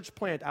ever church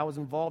plant I was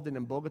involved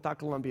in Bogota,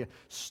 Colombia,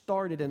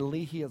 started in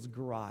Lihia's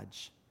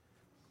garage.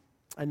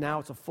 And now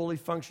it's a fully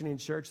functioning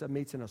church that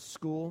meets in a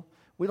school.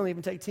 We don't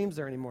even take teams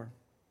there anymore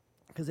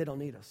because they don't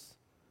need us.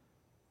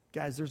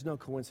 Guys, there's no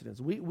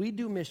coincidence. We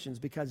do missions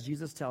because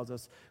Jesus tells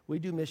us. We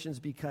do missions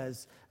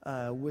because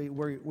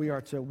we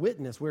are to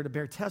witness. We're to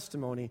bear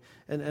testimony.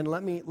 And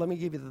let me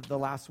give you the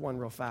last one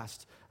real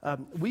fast.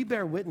 We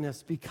bear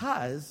witness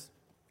because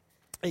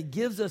it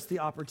gives us the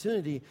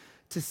opportunity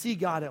to see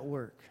God at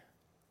work.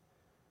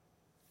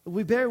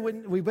 We bear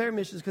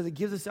missions because it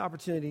gives us the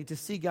opportunity to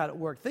see God at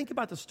work. Think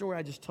about the story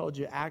I just told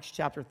you, Acts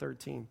chapter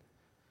 13.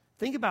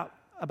 Think about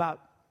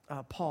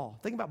Paul.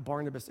 Think about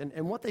Barnabas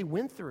and what they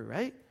went through,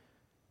 right?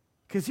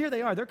 Because here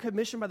they are. They're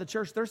commissioned by the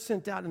church. They're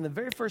sent out, and the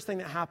very first thing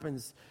that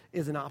happens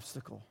is an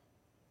obstacle.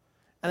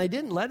 And they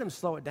didn't let them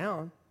slow it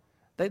down.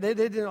 They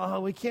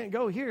didn't, we can't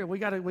go here. We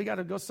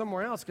gotta go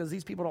somewhere else because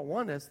these people don't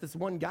want us. This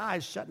one guy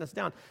is shutting us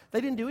down.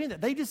 They didn't do any of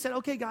that. They just said,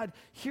 okay, God,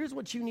 here's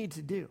what you need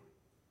to do.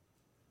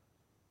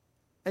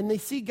 And they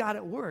see God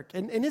at work.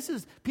 And this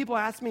is, people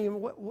ask me,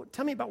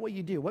 tell me about what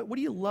you do. What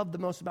do you love the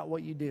most about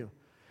what you do?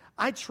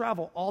 I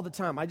travel all the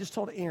time. I just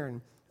told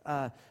Aaron,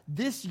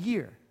 this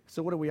year,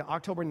 so what are we,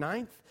 October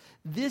 9th?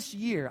 This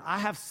year, I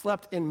have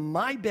slept in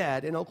my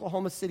bed in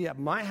Oklahoma City at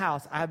my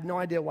house. I have no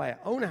idea why I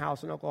own a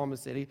house in Oklahoma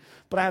City,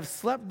 but I have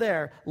slept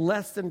there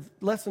less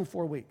than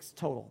 4 weeks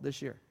total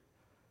this year.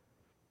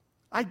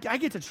 I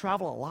get to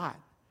travel a lot.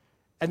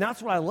 And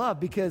that's what I love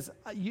because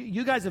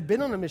you guys have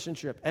been on a mission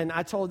trip. And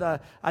I told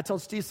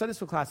Steve's Sunday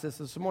school class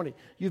this morning.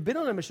 You've been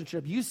on a mission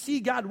trip. You see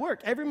God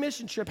work. Every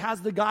mission trip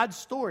has the God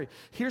story.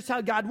 Here's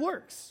how God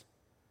works.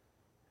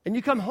 And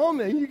you come home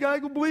and you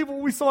gotta believe what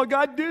we saw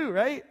God do,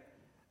 right?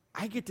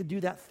 I get to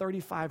do that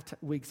 35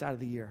 weeks out of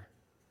the year.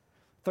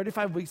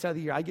 35 weeks out of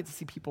the year, I get to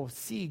see people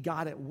see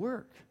God at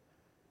work.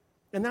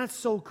 And that's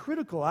so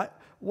critical.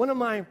 One of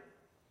my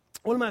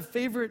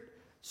favorite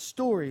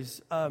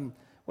stories, one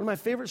of my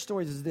favorite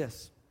stories is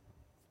this.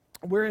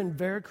 We're in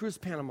Veracruz,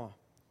 Panama,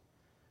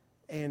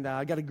 and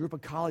I got a group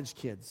of college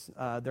kids.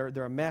 They're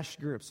a mesh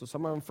group, so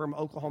some of them from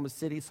Oklahoma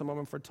City, some of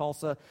them from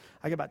Tulsa.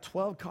 I got about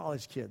 12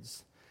 college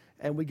kids,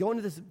 and we go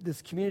into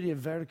this community of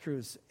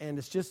Veracruz, and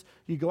it's just,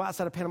 you go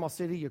outside of Panama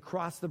City, you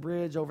cross the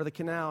bridge over the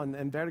canal,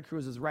 and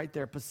Veracruz is right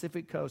there,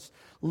 Pacific Coast,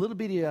 a little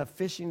bitty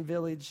fishing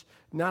village,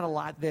 not a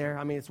lot there.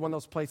 I mean, it's one of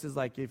those places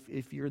like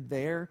if you're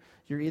there,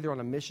 you're either on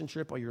a mission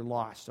trip or you're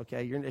lost,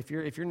 okay? If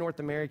you're North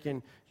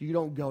American, you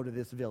don't go to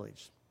this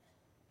village.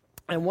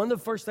 And one of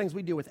the first things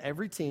we do with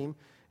every team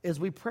is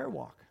we prayer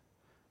walk.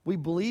 We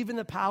believe in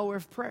the power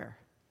of prayer.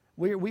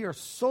 We are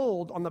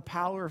sold on the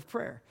power of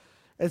prayer.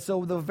 And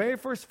so the very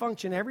first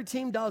function every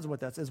team does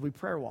with us is we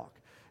prayer walk.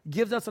 It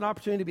gives us an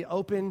opportunity to be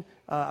open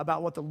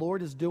about what the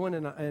Lord is doing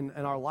in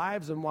our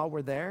lives, and while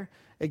we're there,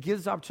 it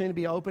gives us an opportunity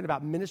to be open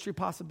about ministry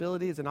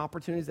possibilities and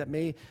opportunities that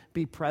may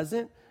be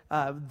present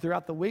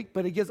throughout the week.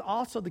 But it gives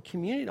also the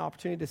community an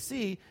opportunity to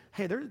see,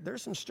 hey,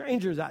 there's some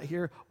strangers out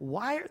here.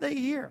 Why are they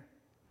here?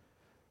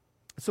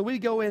 So we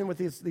go in with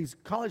these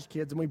college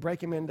kids, and we break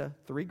them into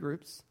 3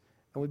 groups,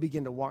 and we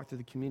begin to walk through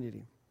the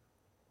community.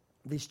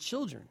 These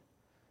children,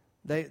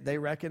 they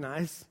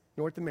recognize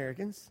North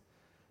Americans,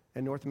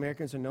 and North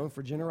Americans are known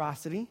for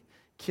generosity.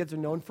 Kids are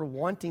known for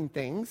wanting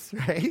things,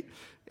 right?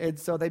 And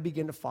so they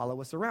begin to follow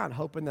us around,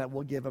 hoping that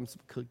we'll give them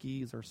some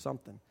cookies or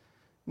something.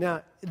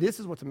 Now, this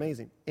is what's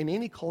amazing. In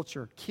any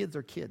culture, kids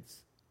are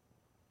kids.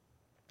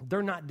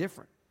 They're not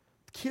different.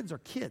 Kids are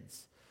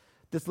kids.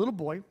 This little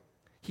boy,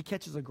 he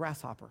catches a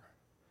grasshopper.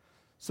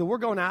 So we're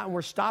going out and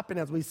we're stopping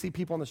as we see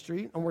people on the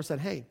street, and we're saying,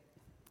 hey,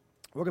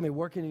 we're going to be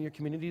working in your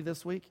community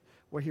this week.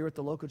 We're here at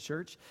the local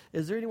church.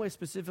 Is there any way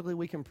specifically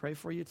we can pray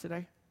for you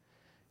today?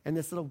 And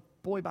this little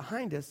boy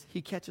behind us,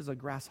 he catches a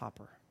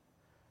grasshopper.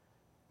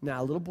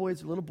 Now, little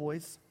boys are little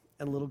boys,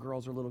 and little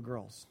girls are little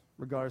girls,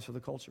 regardless of the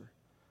culture.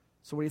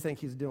 So what do you think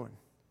he's doing?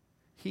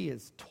 He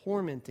is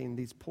tormenting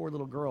these poor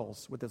little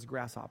girls with this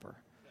grasshopper.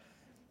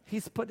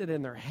 He's putting it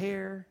in their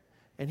hair,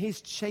 and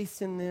he's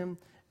chasing them.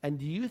 And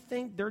do you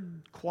think they're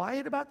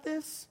quiet about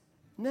this?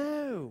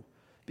 No,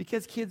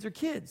 because kids are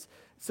kids.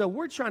 So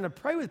we're trying to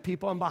pray with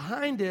people, and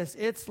behind us,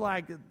 it's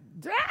like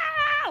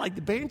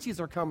the banshees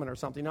are coming or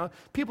something. You know?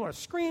 People are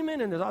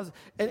screaming, and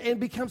it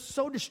becomes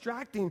so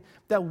distracting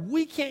that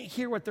we can't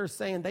hear what they're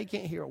saying. They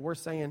can't hear what we're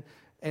saying.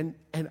 And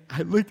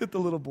I looked at the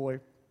little boy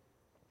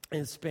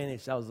in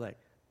Spanish. I was like,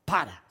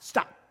 para,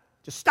 stop,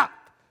 just stop,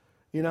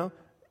 you know?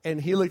 And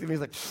he looked at me,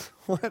 he's like,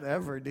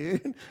 whatever,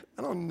 dude.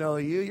 I don't know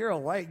you. You're a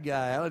white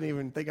guy. I don't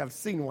even think I've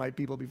seen white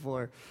people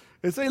before.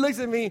 And so he looks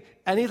at me,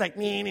 and he's like,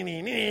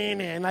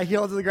 and like he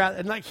holds the ground,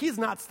 and like he's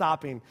not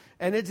stopping.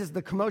 And it's just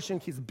the commotion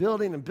keeps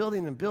building and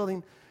building and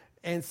building.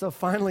 And so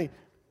finally,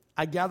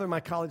 I gathered my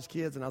college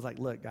kids, and I was like,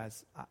 look,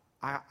 guys,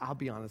 I'll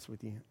be honest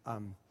with you.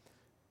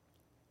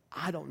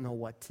 I don't know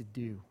what to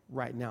do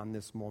right now in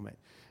this moment.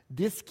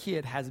 This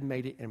kid has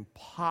made it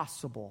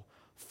impossible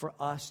for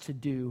us to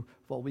do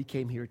what we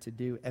came here to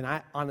do. And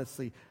I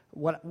honestly,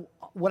 what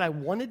I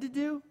wanted to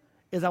do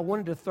is I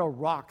wanted to throw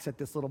rocks at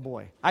this little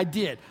boy. I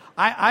did.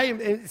 I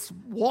am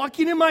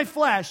walking in my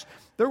flesh.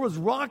 There was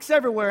rocks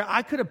everywhere.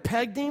 I could have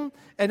pegged him,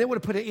 and it would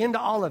have put an end to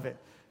all of it.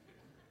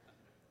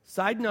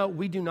 Side note,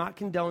 we do not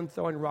condone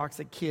throwing rocks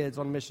at kids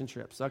on mission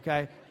trips,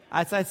 okay?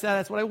 As I said,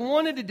 that's what I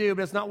wanted to do,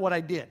 but it's not what I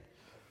did.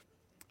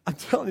 I'm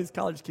telling these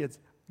college kids,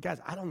 guys,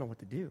 I don't know what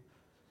to do.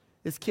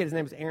 This kid, his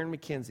name is Aaron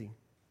McKenzie.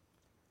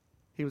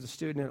 He was a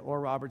student at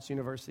Oral Roberts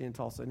University in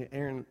Tulsa. And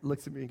Aaron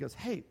looks at me and goes,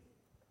 hey,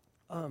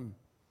 why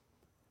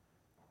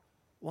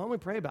don't we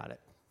pray about it?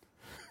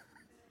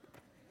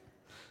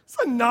 It's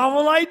a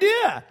novel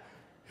idea.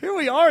 here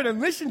we are in a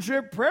mission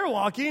trip, prayer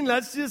walking.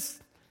 Let's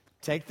just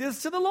take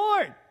this to the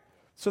Lord.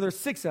 So there's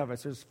 6 of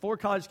us. There's 4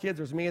 college kids.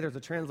 There's me. There's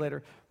a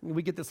translator.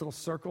 We get this little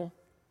circle,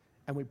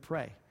 and we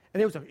pray.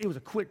 And it was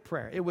a quick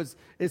prayer.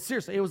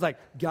 Seriously, it was like,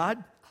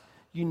 God,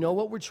 you know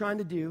what we're trying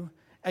to do.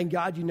 And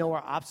God, you know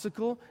our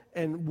obstacle.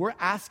 And we're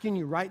asking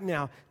you right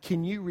now,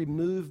 can you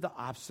remove the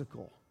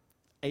obstacle?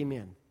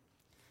 Amen.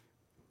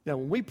 Now,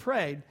 when we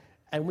prayed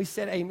and we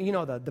said, amen, you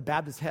know, the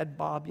Baptist head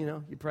bob, you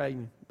know, you pray,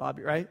 bob,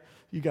 right?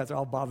 You guys are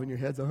all bobbing your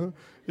heads,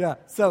 Yeah.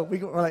 So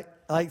we're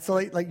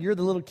like you're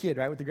the little kid,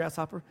 right, with the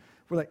grasshopper.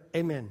 We're like,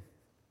 amen.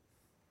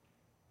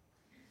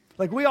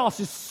 Like we all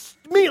just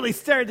immediately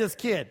stare at this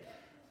kid.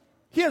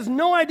 He has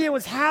no idea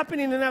what's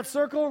happening in that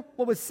circle,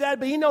 what was said,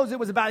 but he knows it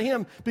was about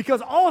him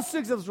because all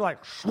 6 of us were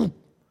like, shoo.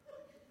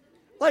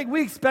 Like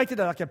we expected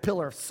like a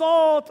pillar of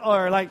salt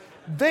or like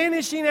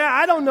vanishing out.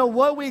 I don't know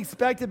what we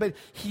expected, but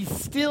he's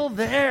still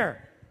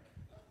there.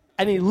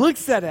 And he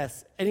looks at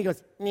us and he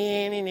goes, nah,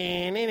 nah,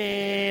 nah, nah,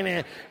 nah,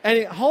 nah. And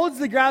he holds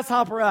the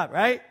grasshopper up,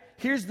 right?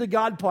 Here's the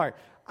God part.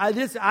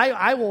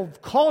 I will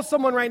call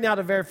someone right now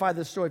to verify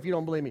this story if you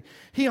don't believe me.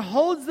 He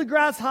holds the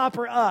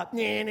grasshopper up.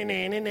 Nah, nah,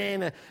 nah, nah, nah,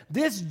 nah.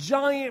 This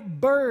giant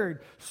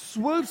bird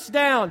swoops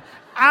down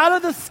out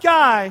of the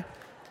sky,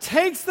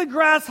 takes the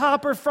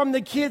grasshopper from the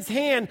kid's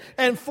hand,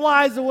 and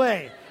flies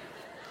away.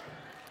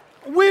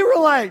 We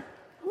were like,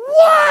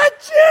 what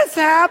just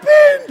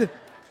happened?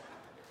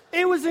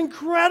 It was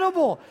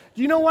incredible.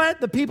 Do you know what?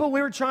 The people we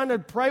were trying to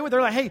pray with,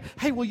 they're like,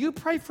 hey, will you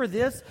pray for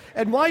this?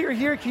 And while you're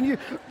here,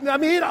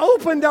 it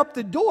opened up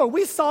the door.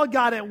 We saw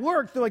God at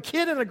work through a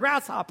kid and a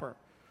grasshopper.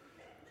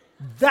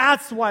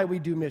 That's why we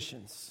do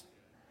missions.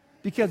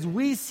 Because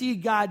we see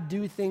God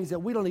do things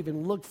that we don't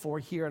even look for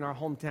here in our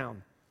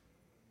hometown.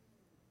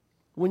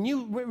 When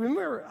you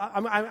remember,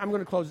 I'm going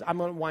to close, I'm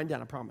going to wind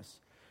down, I promise.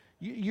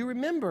 You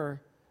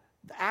remember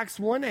Acts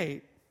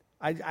 1:8.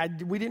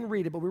 We didn't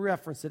read it, but we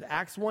referenced it.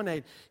 Acts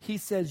 1:8, he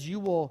says,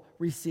 you will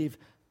receive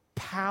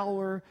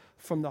power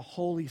from the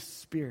Holy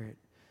Spirit,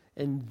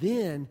 and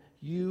then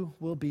you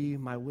will be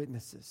my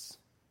witnesses.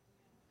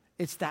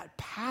 It's that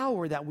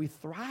power that we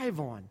thrive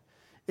on.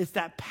 It's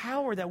that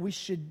power that we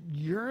should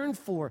yearn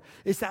for.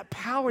 It's that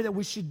power that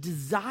we should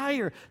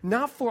desire,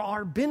 not for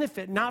our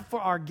benefit, not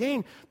for our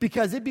gain,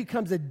 because it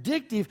becomes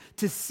addictive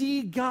to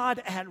see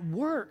God at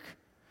work.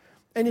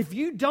 And if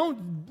you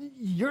don't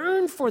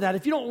yearn for that,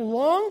 if you don't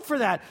long for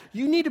that,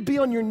 you need to be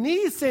on your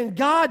knees saying,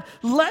 God,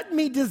 let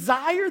me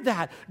desire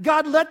that.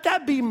 God, let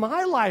that be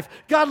my life.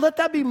 God, let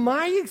that be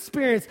my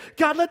experience.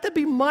 God, let that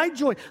be my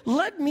joy.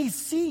 Let me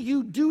see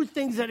you do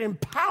things that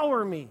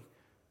empower me.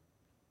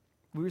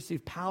 We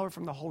receive power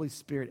from the Holy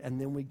Spirit, and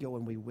then we go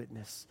and we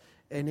witness.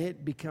 And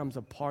it becomes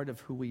a part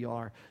of who we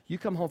are. You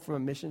come home from a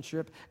mission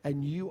trip,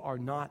 and you are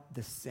not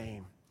the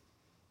same.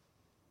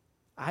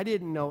 I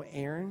didn't know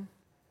Aaron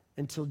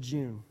until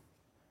June.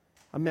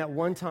 I met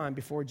one time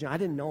before June. I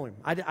didn't know him.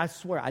 I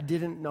swear, I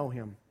didn't know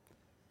him.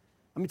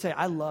 Let me tell you,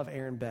 I love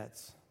Aaron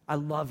Betts. I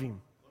love him.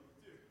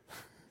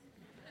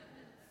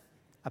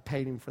 I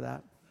paid him for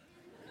that.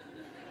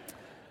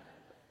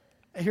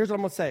 Here's what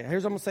I'm going to say.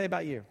 Here's what I'm going to say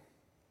about you.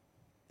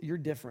 You're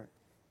different.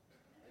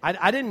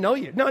 I didn't know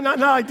you. No, not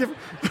like different.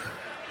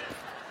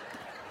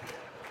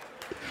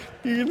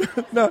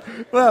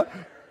 Well,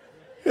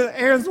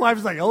 Aaron's wife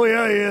is like, oh,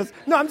 yeah, he is.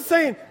 No, I'm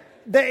saying,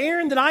 the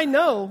Aaron that I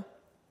know,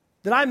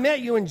 that I met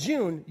you in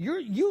June,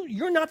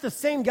 you're not the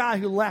same guy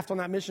who left on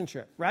that mission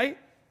trip, right?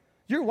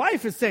 Your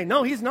wife is saying,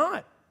 no, he's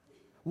not.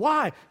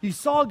 Why? You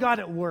saw God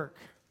at work,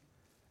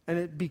 and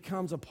it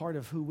becomes a part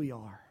of who we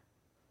are.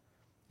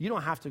 You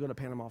don't have to go to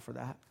Panama for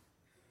that.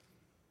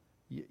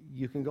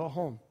 You can go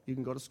home. You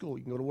can go to school.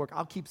 You can go to work.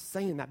 I'll keep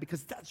saying that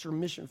because that's your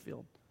mission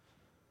field.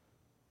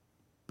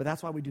 But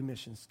that's why we do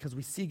missions, because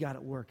we see God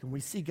at work, and we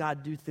see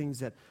God do things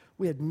that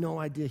we had no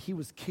idea he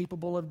was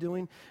capable of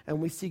doing,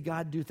 and we see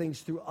God do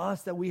things through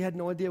us that we had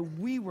no idea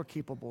we were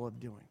capable of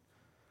doing.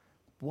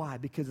 Why?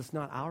 Because it's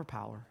not our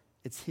power,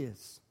 it's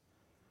his.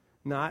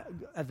 Now,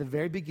 at the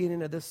very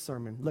beginning of this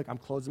sermon, look, I'm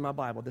closing my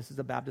Bible. This is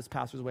the Baptist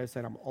pastor's way of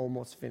saying I'm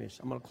almost finished.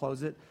 I'm going to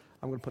close it.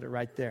 I'm going to put it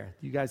right there.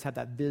 You guys have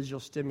that visual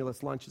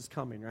stimulus. Lunch is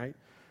coming, right?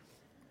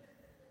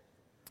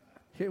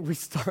 Here we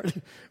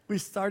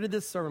started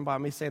this sermon by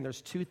me saying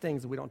there's 2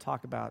 things that we don't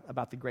talk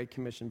about the Great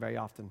Commission very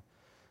often.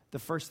 The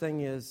first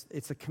thing is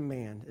it's a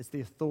command. It's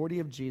the authority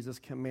of Jesus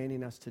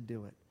commanding us to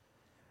do it.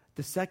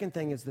 The second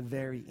thing is the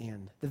very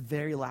end, the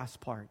very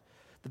last part.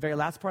 The very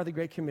last part of the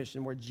Great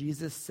Commission where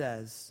Jesus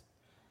says,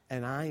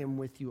 and I am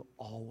with you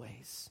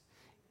always,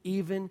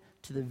 even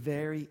to the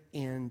very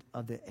end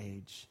of the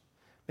age.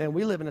 Man,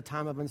 we live in a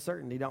time of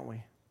uncertainty, don't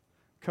we?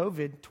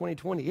 COVID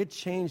 2020, it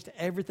changed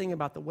everything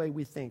about the way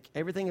we think,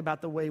 everything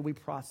about the way we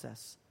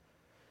process.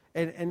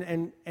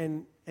 And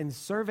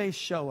surveys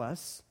show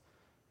us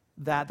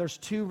that there's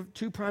two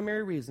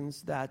primary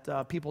reasons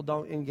that people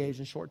don't engage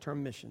in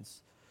short-term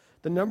missions.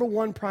 The number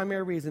one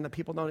primary reason that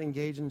people don't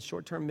engage in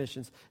short-term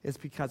missions is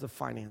because of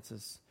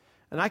finances.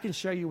 And I can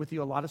share with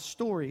you a lot of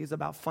stories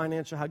about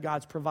how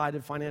God's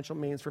provided financial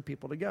means for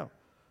people to go.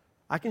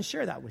 I can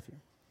share that with you.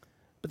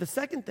 But the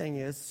second thing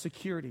is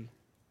security.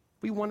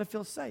 We want to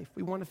feel safe.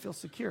 We want to feel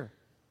secure.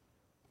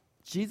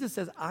 Jesus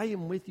says, I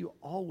am with you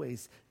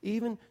always,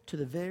 even to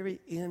the very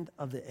end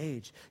of the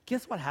age.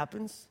 Guess what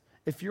happens?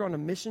 If you're on a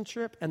mission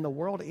trip and the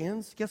world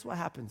ends, guess what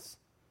happens?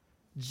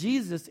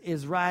 Jesus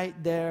is right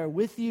there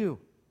with you.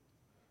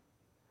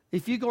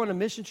 If you go on a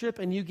mission trip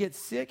and you get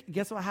sick,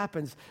 guess what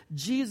happens?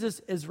 Jesus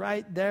is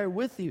right there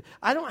with you.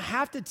 I don't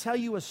have to tell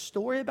you a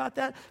story about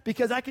that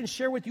because I can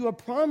share with you a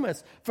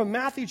promise from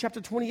Matthew chapter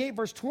 28,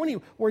 verse 20,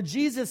 where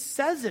Jesus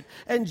says it.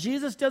 And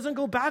Jesus doesn't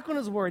go back on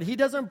his word. He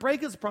doesn't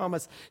break his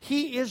promise.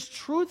 He is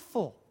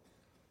truthful.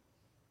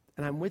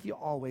 And I'm with you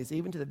always,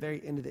 even to the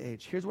very end of the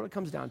age. Here's what it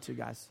comes down to,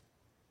 guys.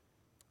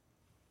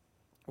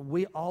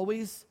 We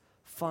always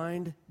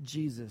find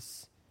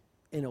Jesus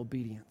in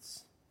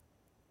obedience.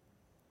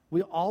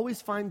 We always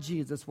find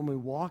Jesus when we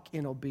walk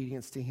in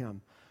obedience to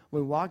him.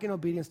 When we walk in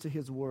obedience to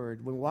his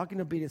word, when we walk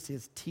in obedience to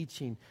his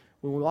teaching,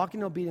 when we walk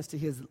in obedience to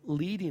his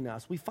leading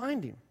us, we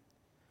find him.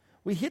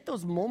 We hit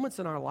those moments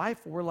in our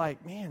life where we're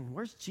like, man,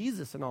 where's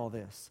Jesus in all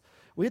this?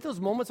 We hit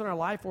those moments in our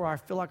life where I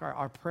feel like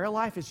our prayer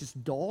life is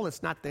just dull,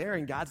 it's not there,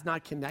 and God's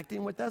not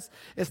connecting with us.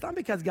 It's not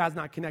because God's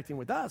not connecting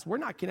with us. We're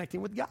not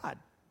connecting with God.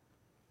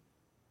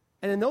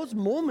 And in those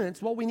moments,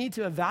 what we need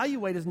to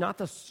evaluate is not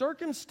the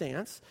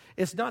circumstance,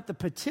 it's not the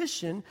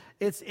petition,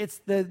 it's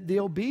the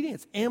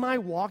obedience. Am I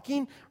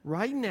walking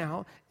right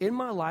now in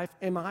my life,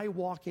 am I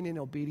walking in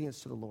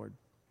obedience to the Lord?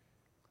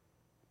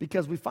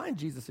 Because we find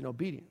Jesus in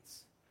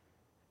obedience.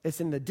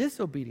 It's in the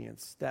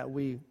disobedience that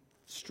we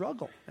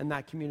struggle in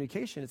that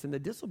communication. It's in the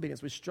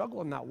disobedience we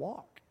struggle in that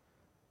walk.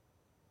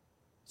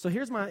 So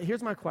here's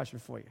my question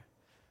for you.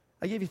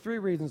 I gave you 3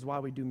 reasons why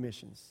we do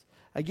missions.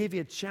 I gave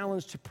you a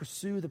challenge to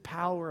pursue the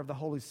power of the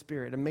Holy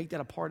Spirit and make that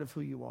a part of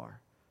who you are.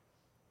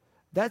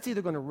 That's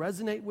either going to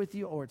resonate with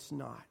you or it's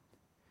not.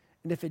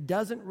 And if it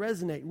doesn't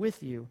resonate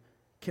with you,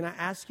 can I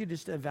ask you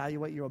just to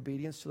evaluate your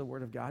obedience to the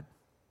Word of God?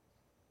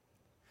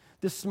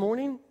 This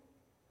morning,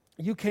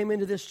 you came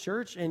into this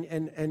church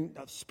and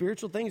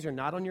spiritual things are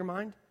not on your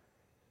mind.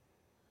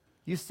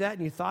 You sat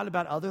and you thought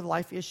about other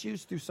life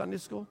issues through Sunday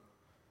school.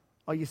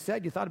 Or you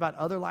thought about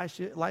other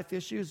life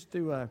issues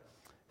through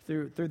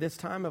this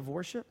time of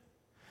worship.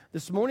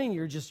 This morning,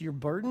 you're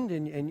burdened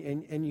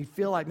and you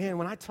feel like, man,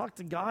 when I talk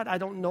to God, I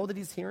don't know that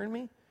he's hearing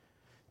me.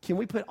 Can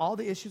we put all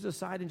the issues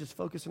aside and just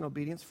focus on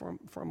obedience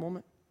for a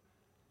moment?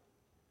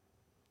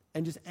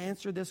 And just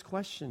answer this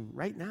question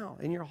right now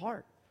in your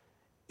heart.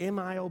 Am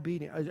I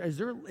obedient?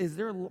 Is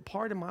there a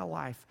part of my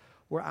life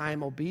where I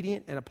am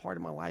obedient and a part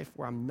of my life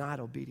where I'm not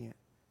obedient?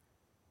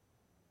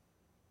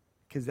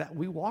 Because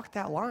we walk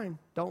that line,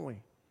 don't we?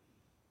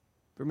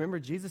 Remember,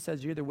 Jesus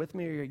says, you're either with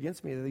me or you're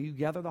against me. Either you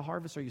gather the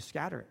harvest or you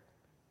scatter it.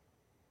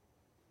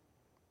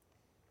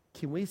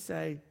 Can we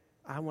say,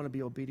 I want to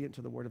be obedient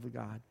to the word of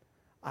God.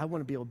 I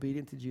want to be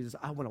obedient to Jesus.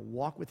 I want to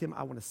walk with him.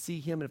 I want to see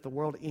him. And if the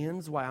world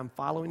ends while I'm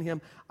following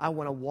him, I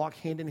want to walk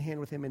hand in hand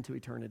with him into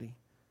eternity.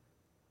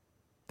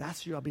 That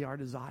shall be our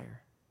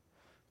desire.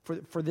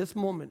 For this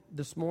moment,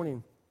 this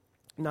morning,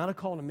 not a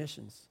call to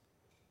missions.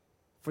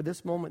 For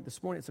this moment,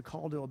 this morning, it's a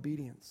call to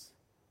obedience.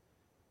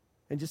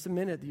 In just a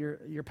minute,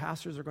 your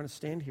pastors are going to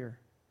stand here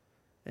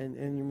and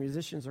your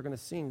musicians are going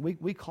to sing.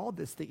 We called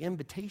this the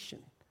invitation.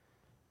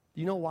 Do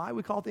you know why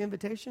we call it the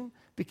invitation?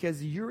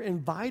 Because you're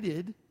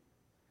invited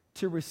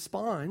to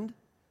respond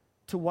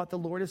to what the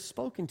Lord has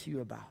spoken to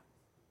you about.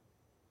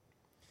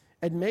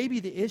 And maybe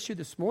the issue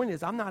this morning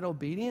is I'm not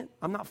obedient.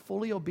 I'm not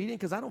fully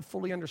obedient because I don't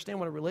fully understand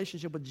what a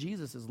relationship with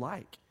Jesus is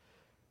like.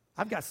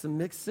 I've got some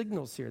mixed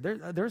signals here.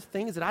 There's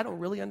things that I don't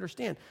really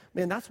understand.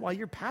 Man, that's why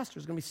your pastor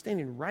is going to be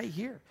standing right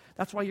here.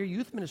 That's why your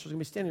youth minister is going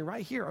to be standing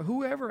right here. Or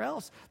whoever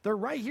else, they're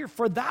right here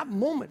for that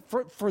moment,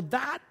 for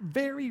that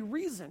very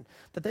reason,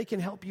 that they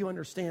can help you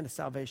understand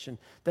salvation.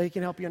 They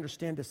can help you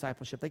understand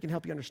discipleship. They can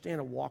help you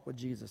understand a walk with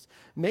Jesus.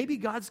 Maybe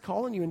God's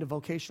calling you into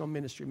vocational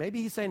ministry.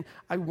 Maybe he's saying,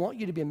 I want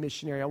you to be a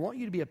missionary. I want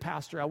you to be a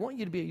pastor. I want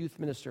you to be a youth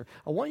minister.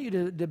 I want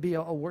you to be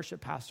a worship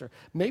pastor.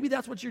 Maybe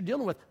that's what you're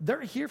dealing with.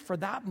 They're here for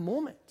that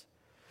moment.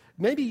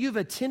 Maybe you've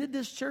attended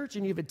this church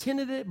and you've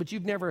attended it, but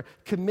you've never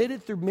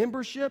committed through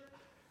membership.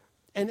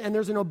 And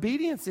there's an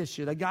obedience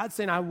issue that God's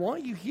saying, I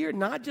want you here,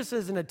 not just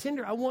as an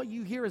attender, I want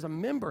you here as a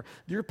member.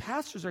 Your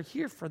pastors are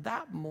here for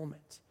that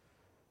moment.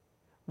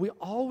 We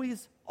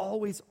always,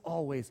 always,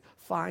 always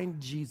find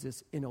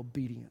Jesus in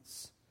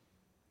obedience.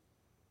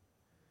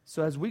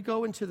 So as we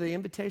go into the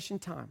invitation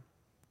time,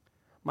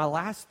 my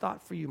last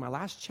thought for you, my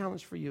last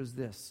challenge for you is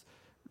this.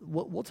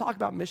 We'll talk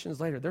about missions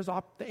later. There's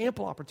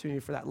ample opportunity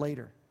for that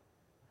later.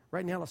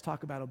 Right now, let's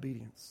talk about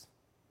obedience.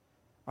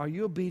 Are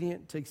you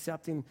obedient to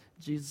accepting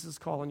Jesus'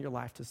 call in your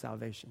life to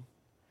salvation?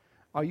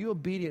 Are you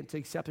obedient to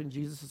accepting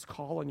Jesus'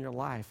 call in your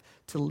life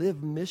to live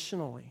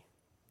missionally?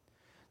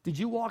 Did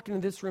you walk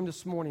into this room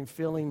this morning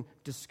feeling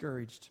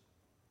discouraged?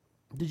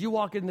 Did you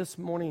walk in this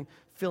morning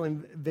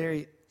feeling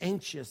very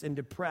anxious and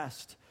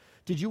depressed?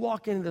 Did you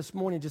walk in this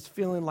morning just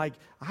feeling like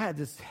I had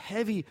this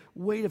heavy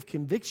weight of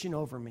conviction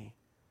over me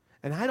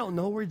and I don't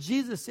know where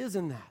Jesus is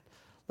in that?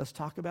 Let's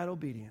talk about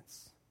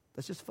obedience.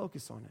 Let's just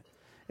focus on it.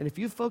 And if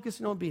you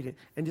focus on obedience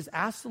and just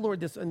ask the Lord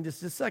this, and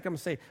just a second, I'm going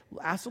to say,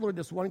 ask the Lord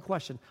this one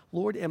question.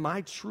 Lord, am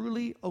I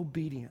truly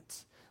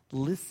obedient?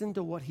 Listen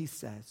to what he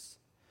says.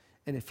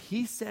 And if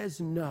he says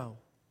no,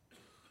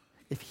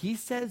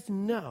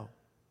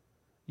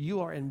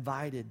 you are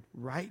invited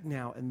right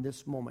now in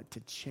this moment to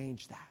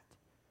change that.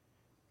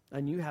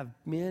 And you have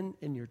men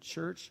in your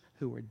church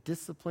who are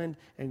disciplined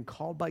and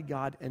called by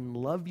God and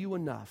love you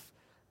enough,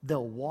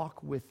 they'll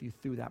walk with you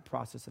through that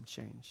process of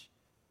change.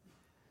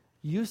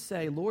 You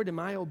say, Lord, am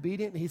I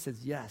obedient? And he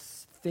says,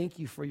 yes, thank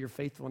you for your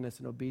faithfulness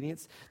and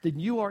obedience. Then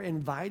you are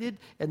invited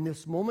in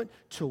this moment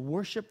to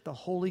worship the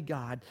holy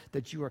God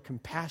that you are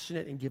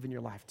compassionate and giving your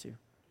life to.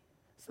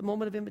 It's the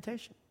moment of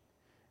invitation.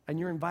 And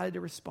you're invited to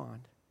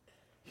respond.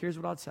 Here's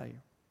what I'll tell you.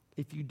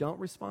 If you don't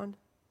respond,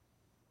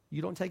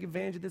 you don't take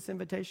advantage of this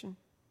invitation,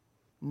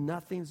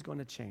 nothing's going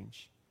to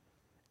change.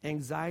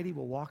 Anxiety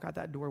will walk out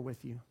that door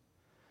with you.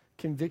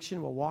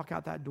 Conviction will walk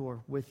out that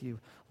door with you.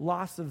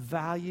 Loss of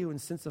value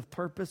and sense of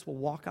purpose will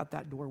walk out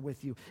that door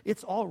with you.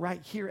 It's all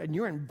right here, and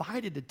you're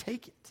invited to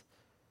take it.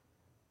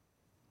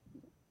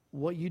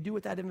 What you do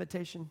with that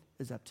invitation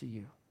is up to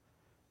you.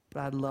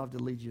 But I'd love to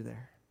lead you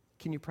there.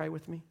 Can you pray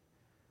with me?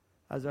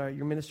 As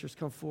your ministers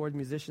come forward,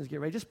 musicians get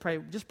ready, just pray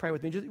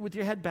with me. Just with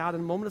your head bowed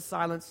in a moment of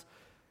silence.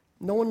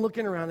 No one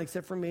looking around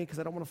except for me, because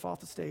I don't want to fall off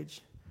the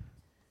stage.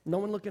 No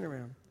one looking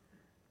around.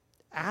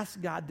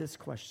 Ask God this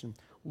question.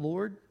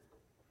 Lord,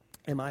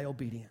 am I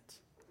obedient?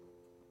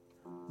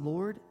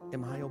 Lord,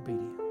 am I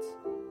obedient?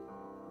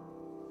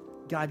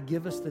 God,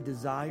 give us the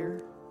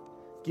desire,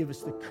 give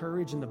us the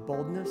courage and the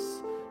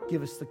boldness,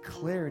 give us the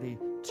clarity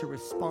to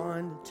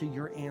respond to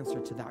your answer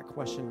to that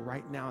question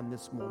right now in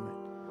this moment.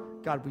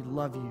 God, we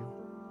love you.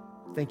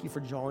 Thank you for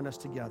drawing us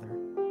together.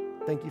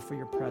 Thank you for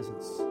your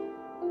presence.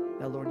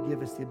 Now, Lord,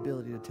 give us the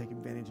ability to take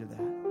advantage of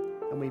that.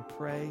 And we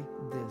pray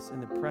this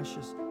in the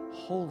precious,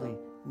 holy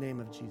name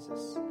of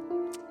Jesus.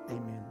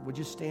 Amen. Would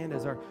you stand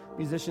as our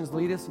musicians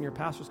lead us and your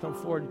pastors come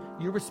forward?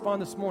 You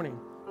respond this morning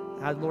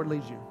as the Lord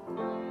leads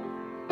you.